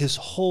law. His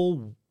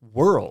whole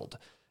world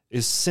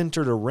is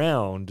centered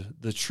around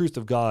the truth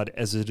of God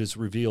as it is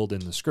revealed in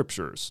the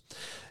Scriptures.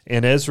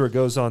 And Ezra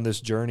goes on this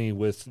journey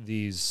with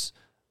these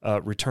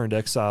returned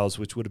exiles,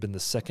 which would have been the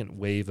second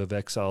wave of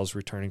exiles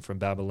returning from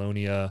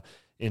Babylonia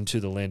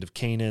into the land of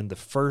Canaan. The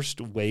first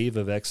wave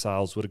of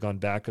exiles would have gone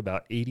back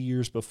about 80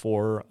 years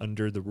before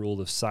under the rule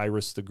of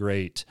Cyrus the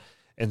Great.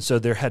 And so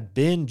there had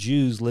been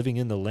Jews living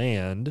in the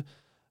land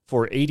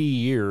for 80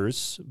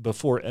 years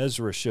before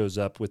Ezra shows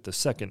up with the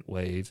second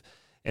wave.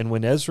 And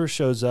when Ezra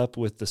shows up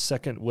with the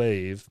second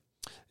wave,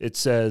 it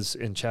says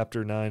in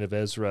chapter 9 of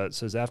Ezra, it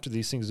says, "After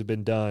these things had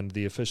been done,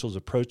 the officials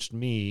approached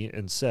me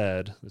and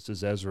said," this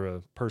is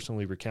Ezra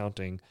personally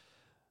recounting,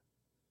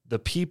 "the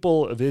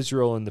people of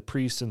Israel and the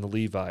priests and the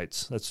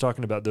Levites," that's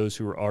talking about those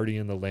who were already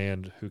in the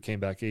land who came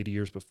back 80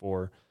 years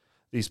before,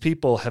 "these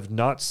people have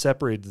not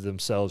separated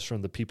themselves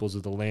from the peoples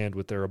of the land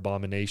with their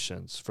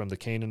abominations, from the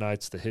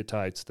Canaanites, the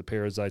Hittites, the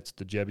Perizzites,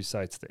 the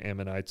Jebusites, the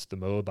Ammonites, the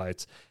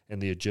Moabites,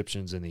 and the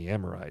Egyptians and the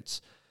Amorites.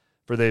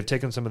 For they have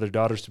taken some of their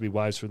daughters to be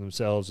wives for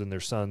themselves and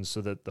their sons,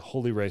 so that the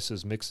holy race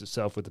has mixed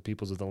itself with the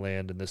peoples of the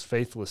land, and this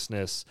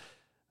faithlessness,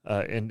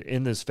 and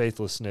in this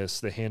faithlessness,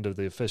 the hand of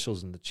the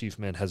officials and the chief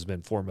men has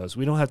been foremost."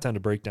 We don't have time to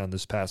break down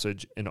this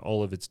passage in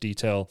all of its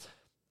detail.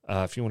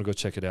 If you want to go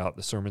check it out,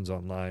 the sermon's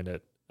online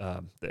at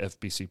the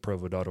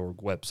fbcprovo.org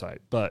website.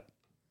 But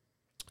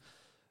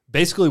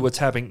basically what's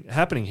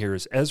happening here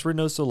is Ezra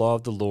knows the law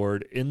of the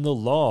Lord. In the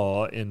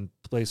law, in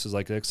places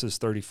like Exodus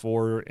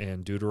 34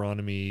 and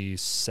Deuteronomy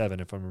 7,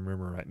 if I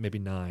remember right, maybe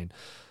 9.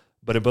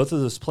 But in both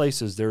of those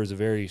places, there is a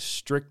very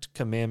strict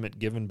commandment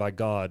given by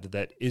God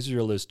that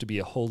Israel is to be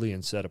a holy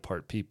and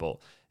set-apart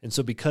people. And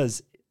so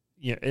because,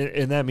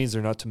 and that means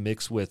they're not to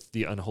mix with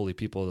the unholy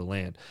people of the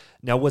land.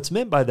 Now, what's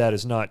meant by that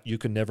is not you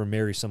can never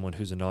marry someone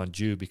who's a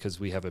non-Jew because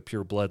we have a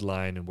pure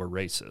bloodline and we're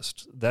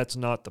racist. That's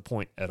not the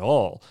point at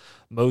all.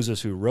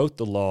 Moses, who wrote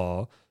the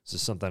law, this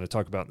is something I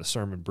talk about in the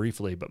sermon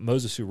briefly, but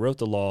Moses, who wrote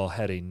the law,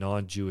 had a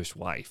non-Jewish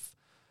wife.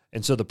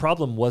 And so the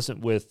problem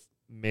wasn't with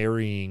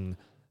marrying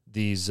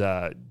these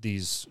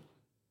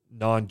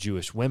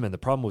non-Jewish women. The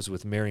problem was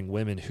with marrying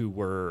women who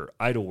were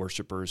idol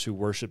worshipers, who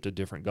worshiped a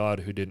different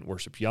God, who didn't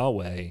worship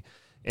Yahweh.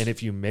 And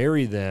if you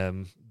marry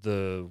them,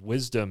 the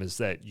wisdom is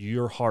that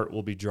your heart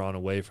will be drawn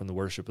away from the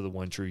worship of the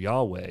one true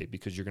Yahweh,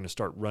 because you're going to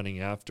start running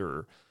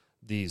after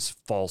these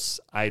false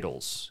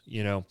idols,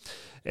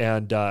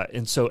 And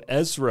so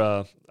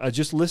Ezra, I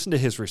just listened to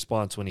his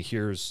response when he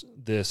hears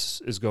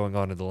this is going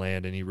on in the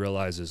land, and he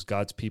realizes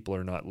God's people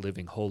are not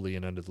living holy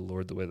and unto the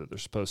Lord the way that they're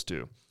supposed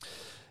to.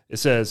 It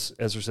says,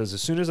 Ezra says,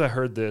 as soon as I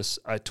heard this,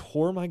 I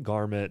tore my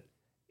garment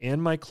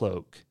and my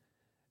cloak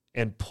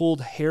and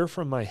pulled hair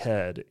from my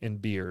head and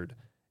beard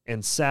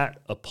and sat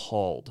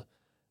appalled.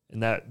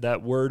 And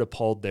that word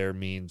appalled there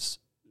means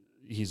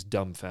he's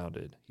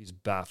dumbfounded. He's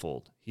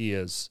baffled. He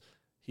is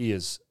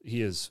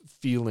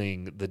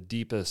feeling the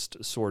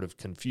deepest sort of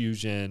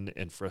confusion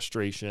and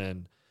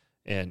frustration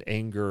and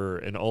anger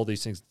and all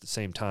these things at the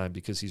same time,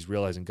 because he's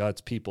realizing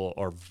God's people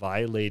are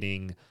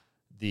violating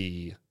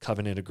the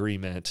covenant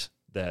agreement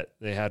that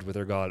they had with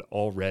their God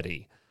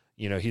already.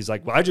 He's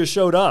like, well, I just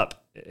showed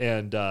up,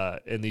 and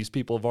these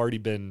people have already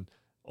been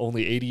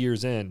only 80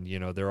 years in,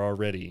 they're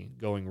already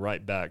going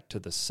right back to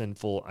the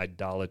sinful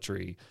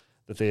idolatry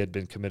that they had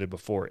been committed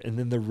before. And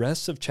then the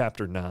rest of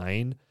chapter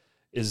 9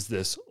 is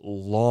this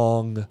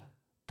long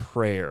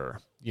prayer,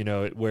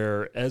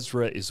 where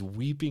Ezra is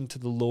weeping to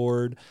the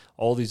Lord.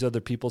 All these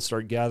other people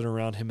start gathering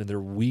around him, and they're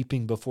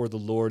weeping before the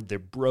Lord. They're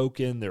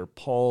broken, they're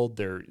appalled,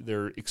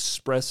 they're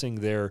expressing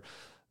their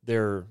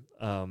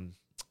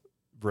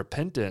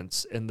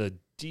repentance in the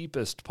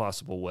deepest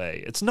possible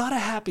way. It's not a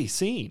happy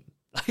scene.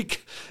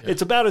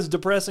 It's about as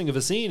depressing of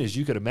a scene as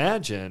you could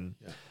imagine.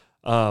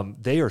 Yeah.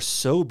 They are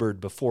sobered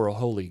before a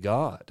holy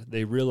God.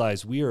 They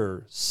realize we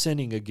are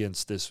sinning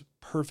against this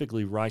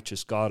perfectly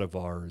righteous God of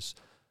ours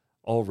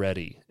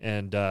already.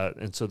 And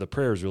so the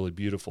prayer is really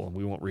beautiful, and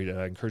we won't read it.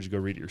 I encourage you to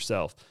go read it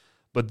yourself.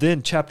 But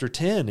then chapter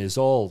 10 is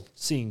all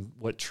seeing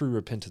what true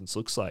repentance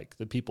looks like.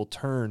 The people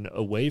turn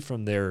away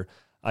from their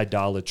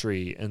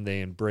idolatry and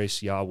they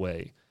embrace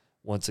Yahweh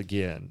once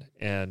again,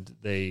 and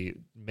they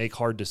make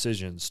hard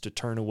decisions to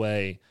turn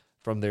away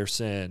from their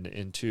sin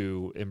and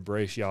to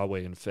embrace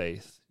Yahweh in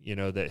faith,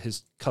 that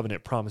his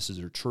covenant promises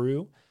are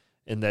true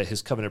and that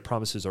his covenant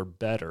promises are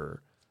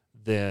better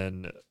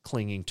than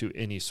clinging to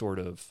any sort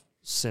of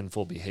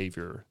sinful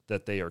behavior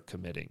that they are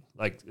committing.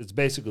 It's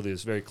basically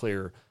this very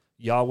clear,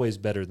 Yahweh's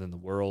better than the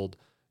world.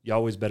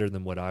 Yahweh's better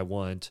than what I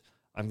want.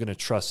 I'm going to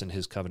trust in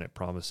his covenant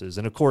promises.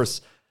 And of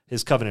course,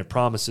 his covenant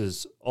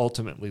promises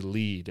ultimately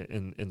lead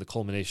in the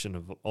culmination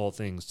of all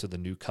things to the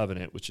new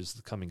covenant, which is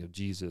the coming of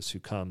Jesus, who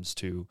comes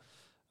to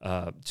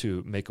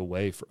make a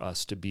way for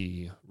us to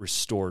be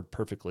restored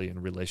perfectly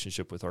in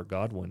relationship with our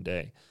God one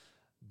day.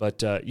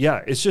 But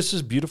it's just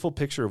this beautiful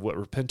picture of what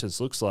repentance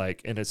looks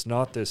like, and it's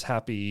not this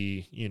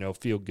happy,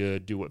 feel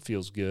good, do what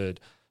feels good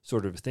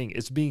sort of thing.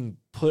 It's being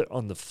put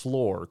on the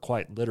floor,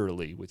 quite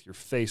literally, with your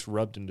face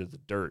rubbed into the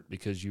dirt,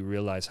 because you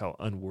realize how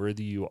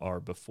unworthy you are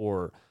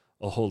before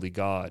a holy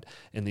God.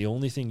 And the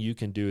only thing you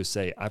can do is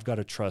say, I've got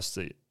to trust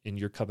that in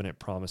your covenant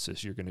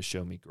promises, you're going to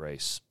show me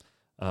grace.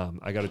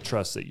 I got to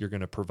trust that you're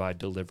going to provide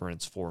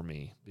deliverance for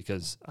me,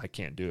 because I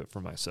can't do it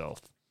for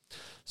myself.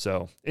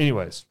 So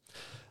anyways,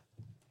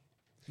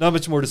 not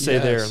much more to say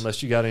there,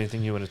 unless you got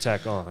anything you want to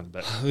tack on.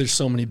 But there's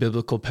so many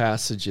biblical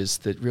passages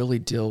that really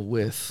deal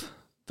with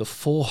the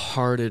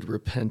full-hearted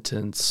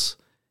repentance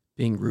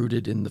being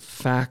rooted in the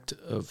fact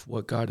of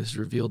what God has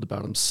revealed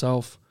about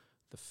himself,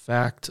 the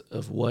fact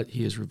of what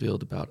he has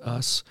revealed about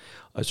us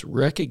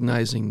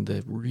recognizing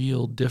the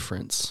real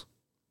difference,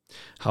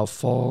 how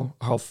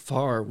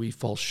far we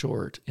fall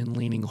short in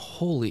leaning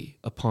wholly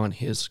upon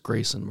his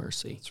grace and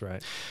mercy. That's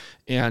right.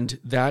 And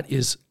that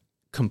is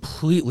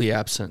completely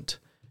absent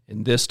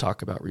in this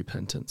talk about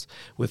repentance,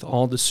 with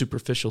all the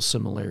superficial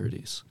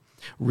similarities.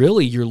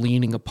 Really, you're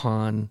leaning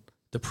upon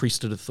the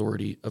priesthood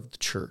authority of the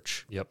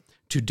church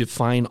to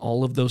define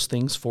all of those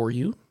things for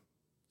you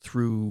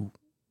through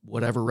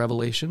whatever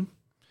revelation.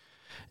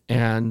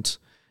 And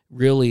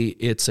really,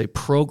 it's a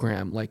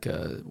program, like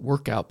a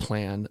workout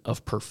plan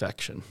of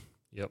perfection.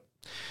 Yep.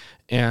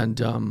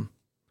 And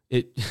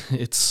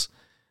it's.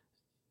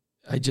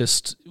 I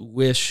just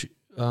wish.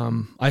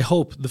 I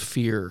hope the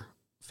fear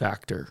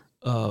factor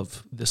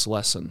of this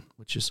lesson,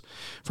 which is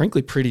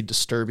frankly pretty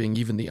disturbing,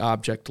 even the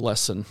object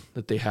lesson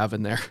that they have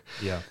in there.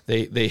 Yeah.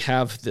 They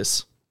have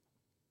this.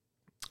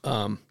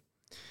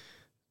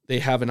 They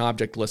have an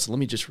object lesson. Let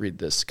me just read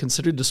this.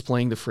 Consider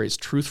displaying the phrase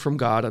truth from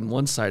God on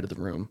one side of the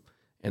room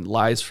and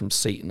lies from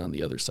Satan on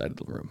the other side of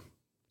the room.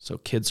 So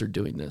kids are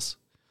doing this.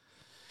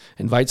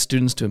 Invite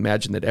students to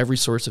imagine that every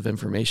source of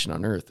information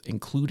on earth,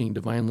 including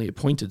divinely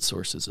appointed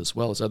sources, as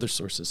well as other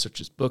sources such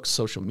as books,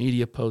 social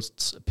media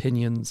posts,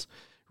 opinions,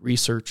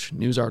 research,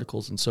 news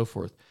articles, and so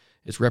forth,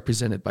 is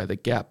represented by the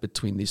gap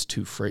between these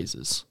two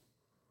phrases.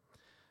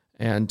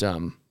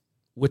 And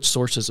which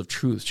sources of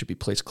truth should be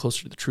placed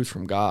closer to the truth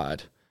from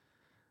God,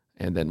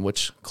 and then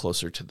which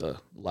closer to the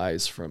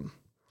lies from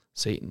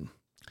Satan.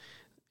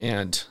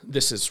 And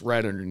this is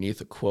right underneath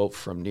a quote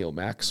from Neil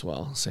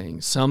Maxwell saying,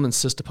 "Some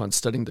insist upon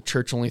studying the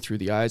church only through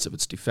the eyes of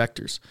its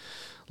defectors,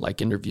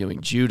 like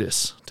interviewing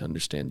Judas to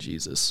understand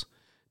Jesus.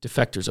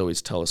 Defectors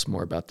always tell us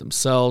more about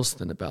themselves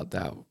than about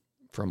that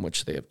from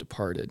which they have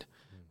departed."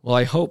 Well,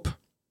 I hope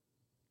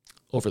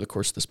over the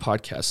course of this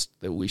podcast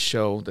that we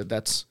show that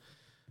that's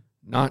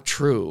not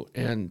true,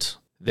 and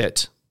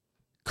that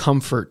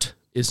comfort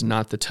is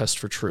not the test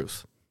for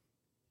truth.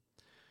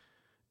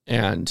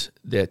 And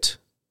that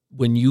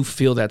when you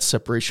feel that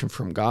separation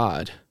from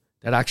God,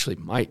 that actually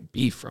might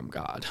be from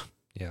God.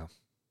 Yeah.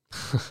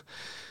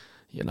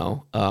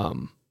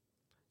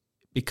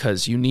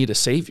 Because you need a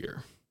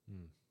savior.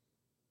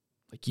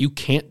 Like, you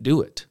can't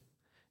do it.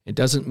 It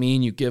doesn't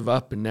mean you give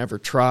up and never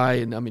try.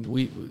 And I mean,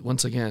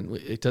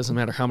 it doesn't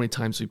matter how many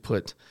times we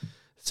put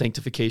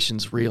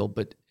sanctification's real,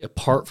 but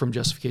apart from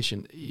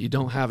justification, you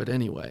don't have it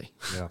anyway.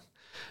 Yeah.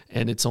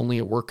 And it's only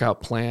a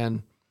workout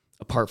plan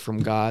apart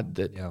from God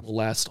that will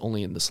last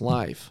only in this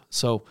life.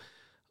 So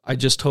I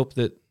just hope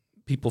that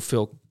people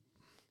feel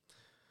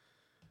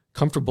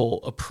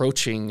comfortable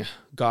approaching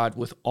God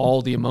with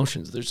all the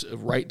emotions. There's a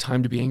right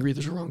time to be angry.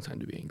 There's a wrong time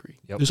to be angry.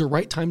 Yep. There's a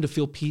right time to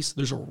feel peace.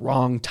 There's a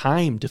wrong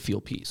time to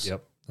feel peace.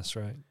 Yep, that's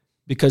right.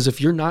 Because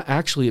if you're not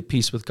actually at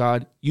peace with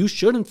God, you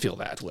shouldn't feel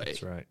that way.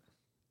 That's right.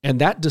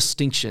 And that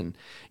distinction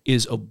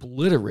is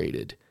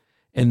obliterated.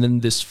 And then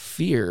this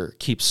fear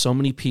keeps so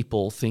many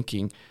people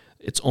thinking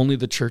it's only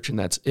the church and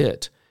that's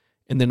it.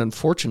 And then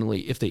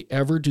unfortunately, if they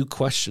ever do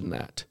question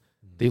that,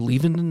 they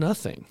leave into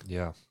nothing.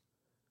 Yeah.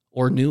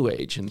 Or New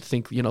Age and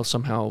think,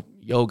 somehow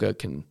yoga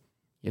can,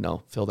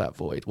 fill that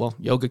void. Well,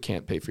 yoga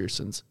can't pay for your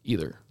sins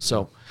either.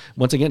 So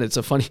once again,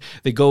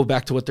 they go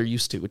back to what they're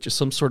used to, which is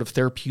some sort of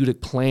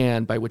therapeutic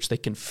plan by which they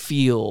can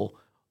feel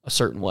a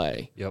certain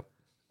way. Yep.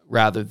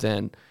 Rather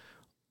than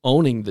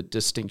owning the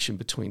distinction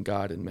between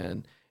God and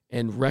men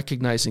and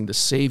recognizing the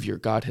Savior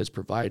God has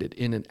provided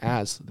in and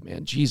as the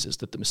man Jesus,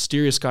 that the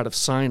mysterious God of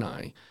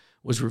Sinai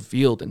was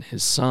revealed in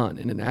his Son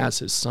and as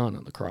his Son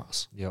on the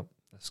cross. Yep,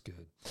 that's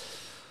good.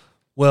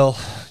 Well,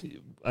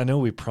 I know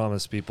we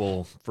promised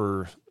people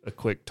for a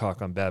quick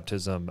talk on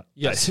baptism.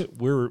 Yes.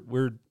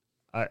 We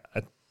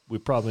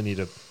probably need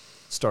to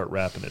start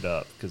wrapping it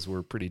up because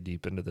we're pretty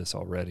deep into this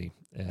already.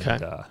 And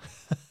okay.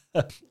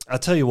 I'll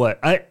tell you what,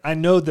 I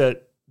know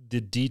that the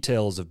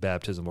details of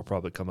baptism will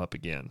probably come up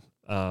again.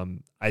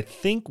 I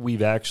think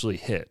we've actually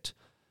hit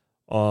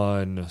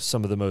on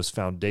some of the most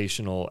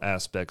foundational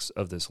aspects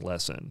of this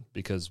lesson,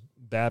 because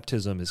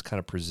baptism is kind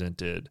of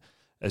presented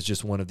as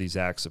just one of these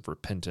acts of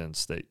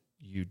repentance that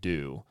you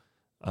do,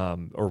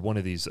 or one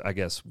of these, I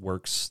guess,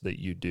 works that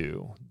you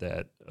do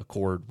that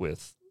accord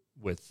with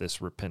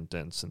this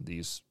repentance and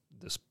this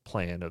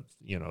plan of,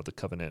 the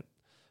covenant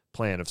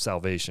plan of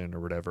salvation or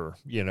whatever,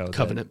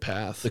 covenant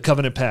path. The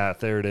covenant path,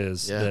 there it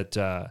is,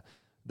 yeah.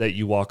 that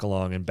you walk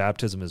along, and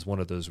baptism is one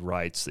of those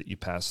rites that you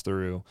pass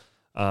through.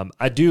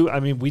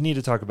 We need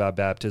to talk about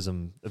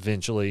baptism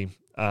eventually.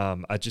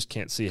 I just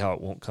can't see how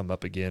it won't come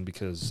up again,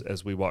 because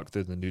as we walk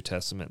through the New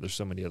Testament, there's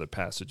so many other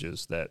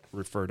passages that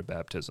refer to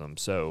baptism.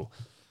 So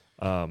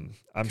I'm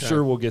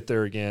sure we'll get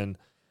there again.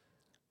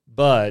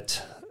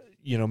 But,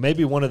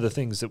 maybe one of the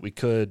things that we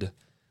could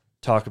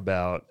talk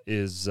about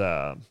is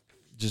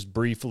just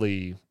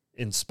briefly,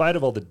 in spite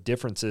of all the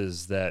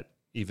differences that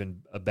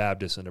even a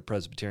Baptist and a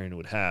Presbyterian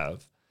would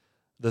have,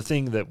 the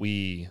thing that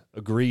we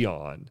agree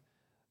on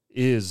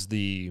is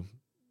the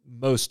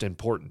most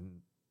important,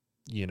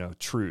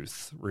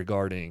 truth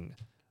regarding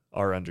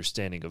our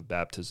understanding of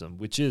baptism,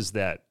 which is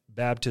that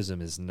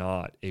baptism is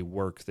not a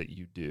work that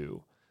you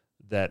do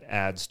that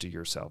adds to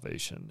your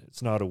salvation.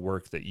 It's not a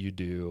work that you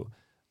do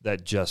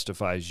that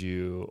justifies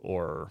you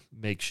or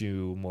makes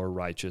you more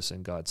righteous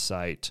in God's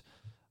sight.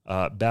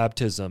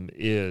 Baptism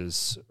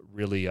is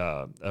really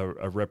a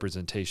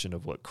representation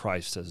of what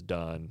Christ has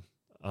done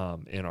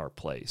in our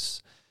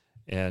place.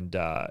 And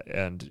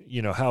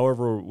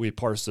however we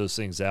parse those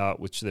things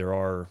out, which there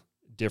are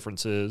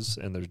differences,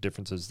 and there's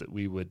differences that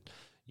we would,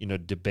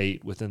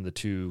 debate within the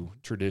two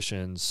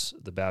traditions,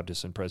 the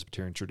Baptist and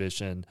Presbyterian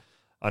tradition,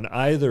 on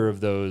either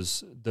of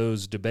those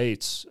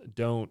debates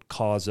don't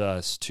cause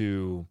us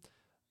to,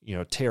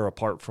 tear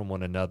apart from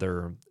one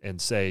another and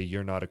say,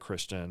 you're not a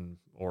Christian,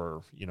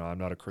 or, I'm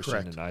not a Christian.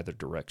 Correct. In either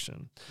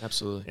direction.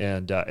 Absolutely.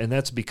 And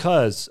that's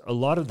because a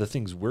lot of the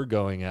things we're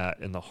going at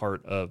in the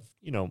heart of,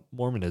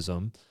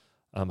 Mormonism,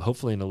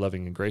 hopefully in a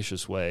loving and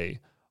gracious way,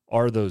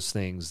 are those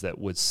things that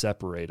would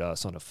separate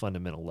us on a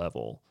fundamental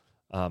level,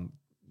 and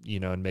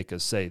make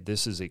us say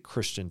this is a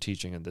Christian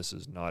teaching and this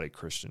is not a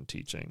Christian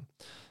teaching.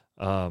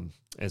 And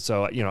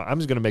so, I'm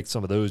just going to make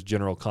some of those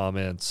general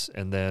comments,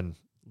 and then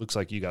looks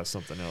like you got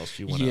something else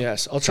you want to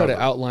Yes, I'll try to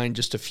outline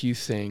just a few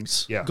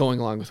things going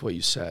along with what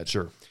you said.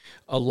 Sure.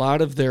 A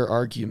lot of their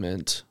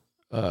argument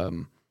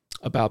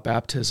about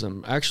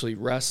baptism actually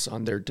rests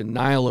on their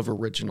denial of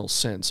original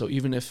sin. So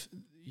even if,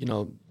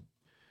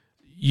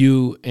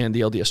 you and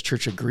the LDS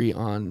Church agree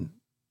on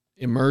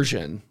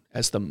immersion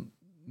as the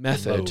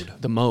method,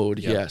 the mode,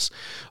 yes.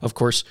 Of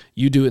course,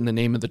 you do it in the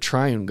name of the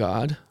triune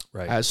God,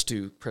 right, as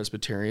do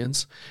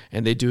Presbyterians,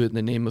 and they do it in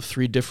the name of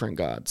 3 different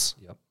gods.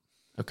 Yep.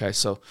 Okay,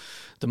 so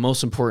the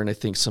most important, I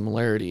think,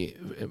 similarity,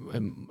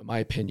 in my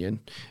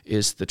opinion,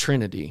 is the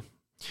Trinity.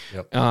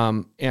 Yep.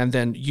 And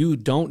then you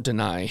don't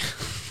deny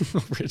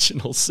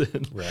original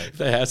sin. Right.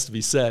 That has to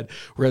be said.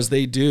 Whereas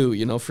they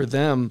do, for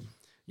them,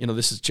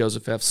 this is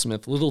Joseph F.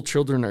 Smith, little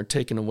children are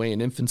taken away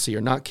in infancy,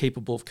 are not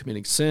capable of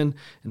committing sin,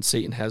 and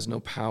Satan has no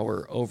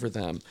power over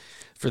them.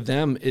 For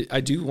them,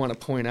 I do want to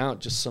point out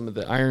just some of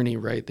the irony,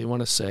 right? They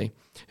want to say,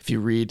 if you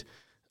read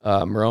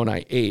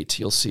Moroni 8,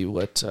 you'll see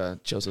what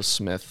Joseph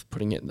Smith,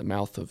 putting it in the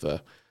mouth of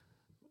a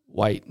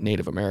white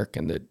Native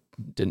American that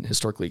didn't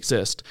historically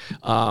exist,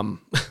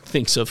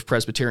 thinks of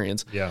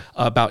Presbyterians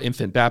about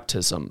infant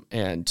baptism.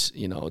 And,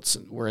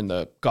 we're in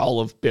the gall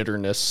of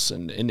bitterness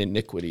and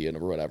iniquity and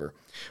whatever.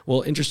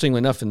 Well, interestingly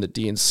enough, in the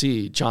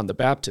D&C, John the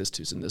Baptist,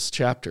 who's in this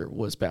chapter,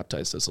 was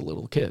baptized as a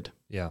little kid.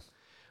 Yeah.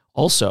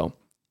 Also,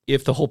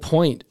 if the whole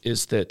point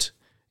is that,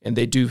 and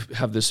they do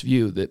have this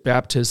view that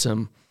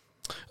baptism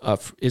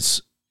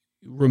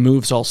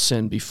removes all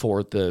sin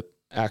before the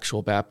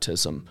actual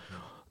baptism,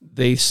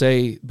 they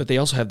say, but they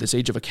also have this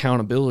age of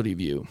accountability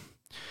view.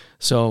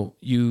 So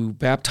you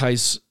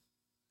baptize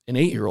an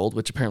 8-year-old,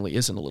 which apparently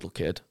isn't a little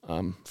kid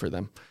for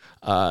them,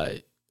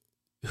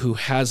 who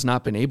has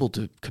not been able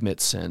to commit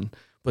sin,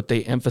 but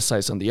they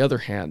emphasize, on the other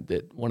hand,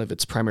 that one of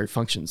its primary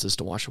functions is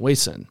to wash away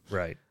sin.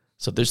 Right.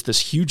 So there's this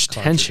huge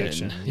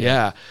tension,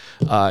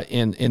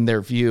 in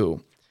their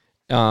view,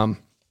 and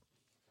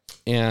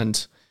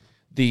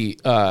the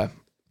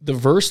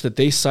verse that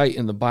they cite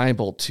in the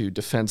Bible to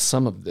defend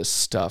some of this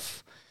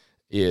stuff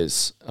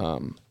is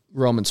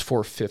Romans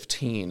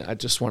 4:15. I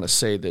just want to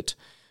say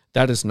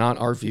that is not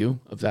our view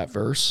of that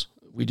verse.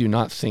 We do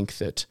not think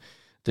that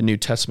the New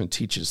Testament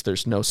teaches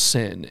there's no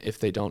sin if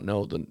they don't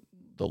know the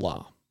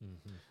law.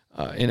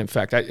 And in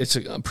fact, it's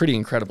pretty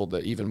incredible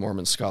that even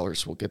Mormon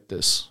scholars will get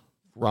this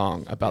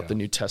wrong about the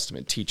New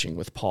Testament teaching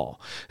with Paul.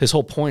 His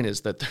whole point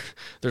is that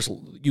there's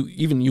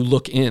you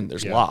look in,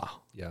 there's law.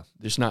 Yeah.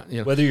 There's not,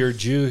 whether you're a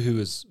Jew who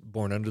is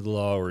born under the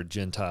law or a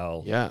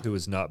Gentile who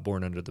is not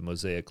born under the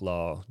Mosaic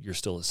law, you're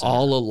still a sinner.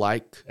 All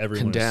alike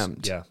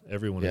condemned.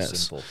 Everyone is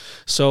sinful.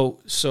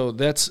 So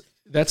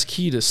that's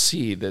key to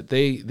see, that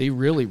they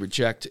really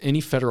reject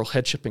any federal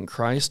headship in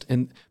Christ.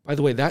 And by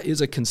the way, that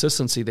is a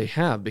consistency they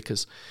have,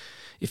 because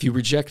if you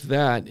reject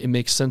that, it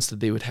makes sense that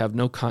they would have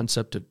no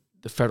concept of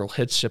the federal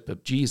headship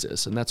of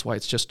Jesus. And that's why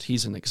it's just,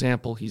 he's an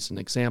example,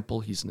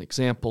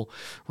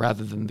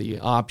 rather than the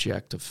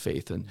object of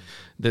faith. And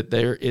that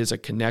there is a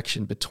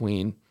connection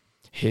between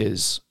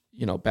his,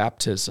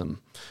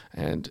 baptism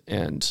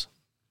and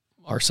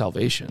our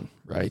salvation,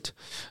 right?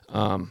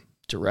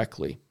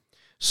 Directly.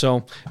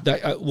 So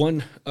that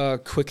one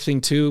quick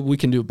thing too, we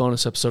can do a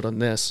bonus episode on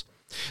this.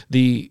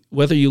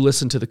 Whether you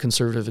listen to the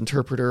Conservative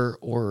Interpreter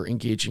or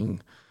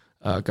Engaging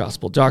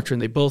Gospel Doctrine,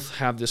 they both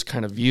have this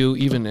kind of view.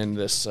 Even in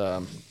this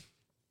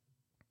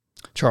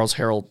Charles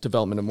Harrell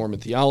Development of Mormon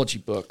Theology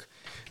book,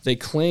 they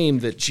claim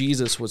that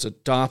Jesus was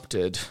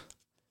adopted,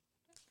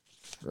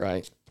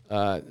 right?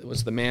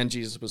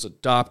 Jesus was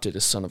adopted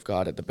as Son of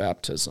God at the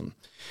baptism.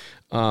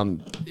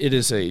 It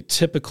is a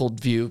typical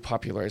view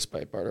popularized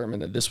by Bart Ehrman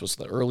that this was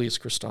the earliest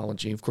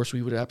Christology. Of course,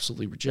 we would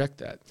absolutely reject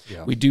that.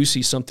 Yeah. We do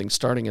see something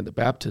starting at the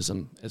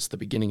baptism as the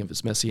beginning of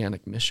his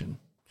messianic mission.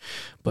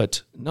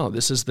 But no,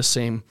 this is the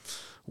same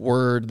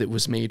Word that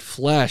was made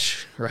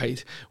flesh,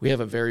 right? We have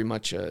a very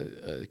much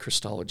a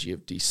Christology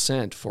of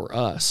descent for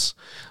us.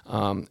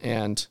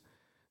 And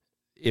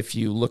if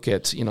you look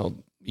at,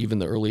 even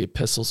the early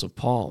epistles of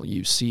Paul,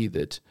 you see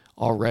that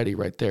already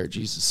right there,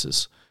 Jesus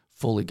is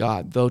fully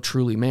God. Though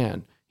truly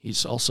man,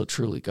 he's also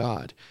truly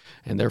God.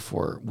 And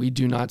therefore, we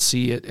do not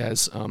see it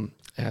as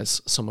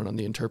someone on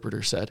the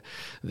Interpreter said,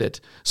 that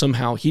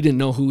somehow he didn't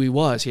know who he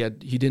was. He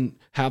didn't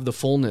have the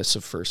fullness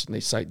of first, and they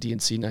cite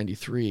D&C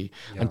 93,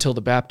 until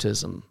the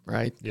baptism,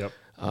 right? Yep.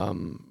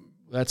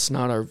 That's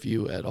not our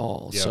view at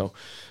all. Yep. So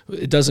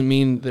it doesn't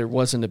mean there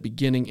wasn't a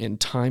beginning in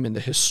time in the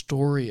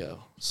Historia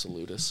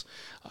Salutis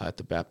at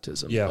the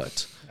baptism. Yeah,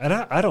 but, and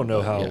I don't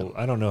know how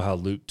I don't know how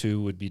Luke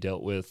 2 would be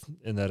dealt with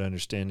in that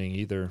understanding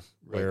either,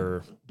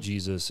 where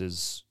Jesus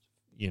is,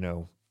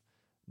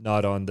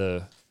 not on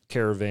the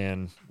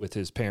caravan with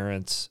his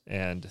parents,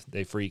 and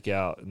they freak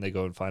out and they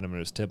go and find him in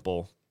his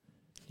temple.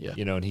 Yeah,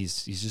 and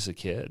he's just a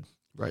kid,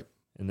 right?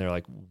 And they're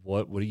like,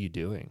 "What are you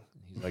doing?"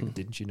 He's like,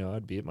 "Didn't you know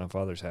I'd be at my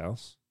Father's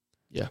house?"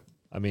 Yeah,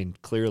 I mean,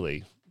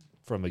 clearly,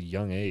 from a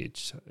young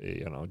age,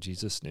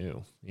 Jesus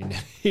knew.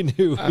 He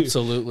knew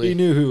absolutely. He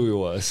knew who he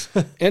was.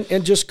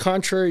 and just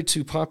contrary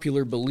to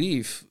popular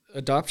belief,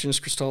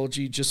 adoptionist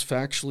Christology just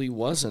factually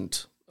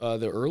wasn't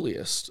the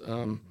earliest.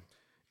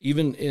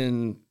 Even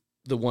in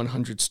the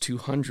 100s,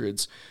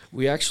 200s,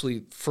 we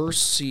actually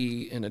first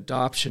see an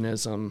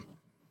adoptionism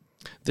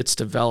that's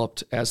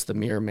developed as the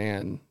mere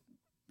man,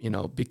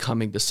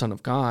 becoming the Son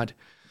of God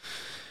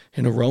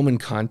in a Roman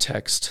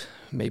context,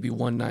 maybe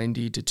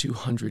 190 to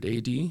 200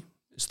 AD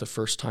is the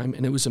first time,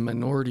 and it was a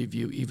minority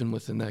view even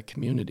within that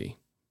community.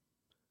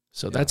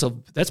 So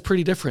that's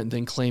pretty different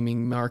than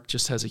claiming Mark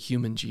just has a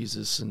human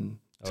Jesus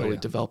until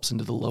it develops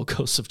into the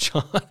logos of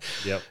John.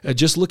 Yep.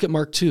 Just look at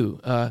Mark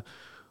 2.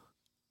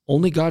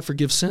 Only God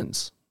forgives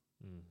sins.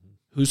 Mm-hmm.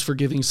 Who's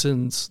forgiving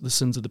sins? The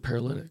sins of the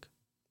paralytic.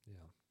 Yeah.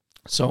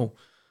 So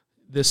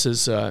this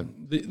is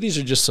these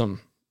are just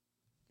some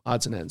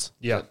odds and ends.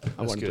 Yeah,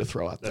 I wanted to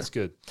throw out there. That's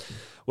good.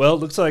 Well, it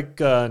looks like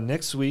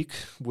next week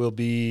will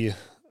be.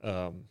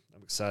 I'm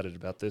excited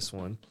about this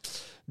one.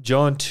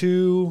 John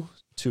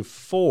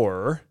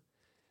 2-4,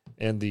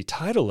 and the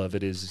title of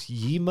it is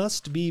 "Ye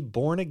Must Be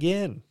Born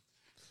Again."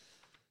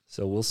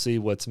 So we'll see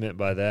what's meant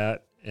by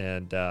that,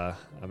 and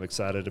I'm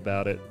excited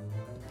about it.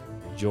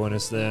 Join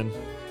us then,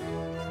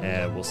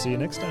 and we'll see you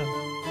next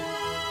time.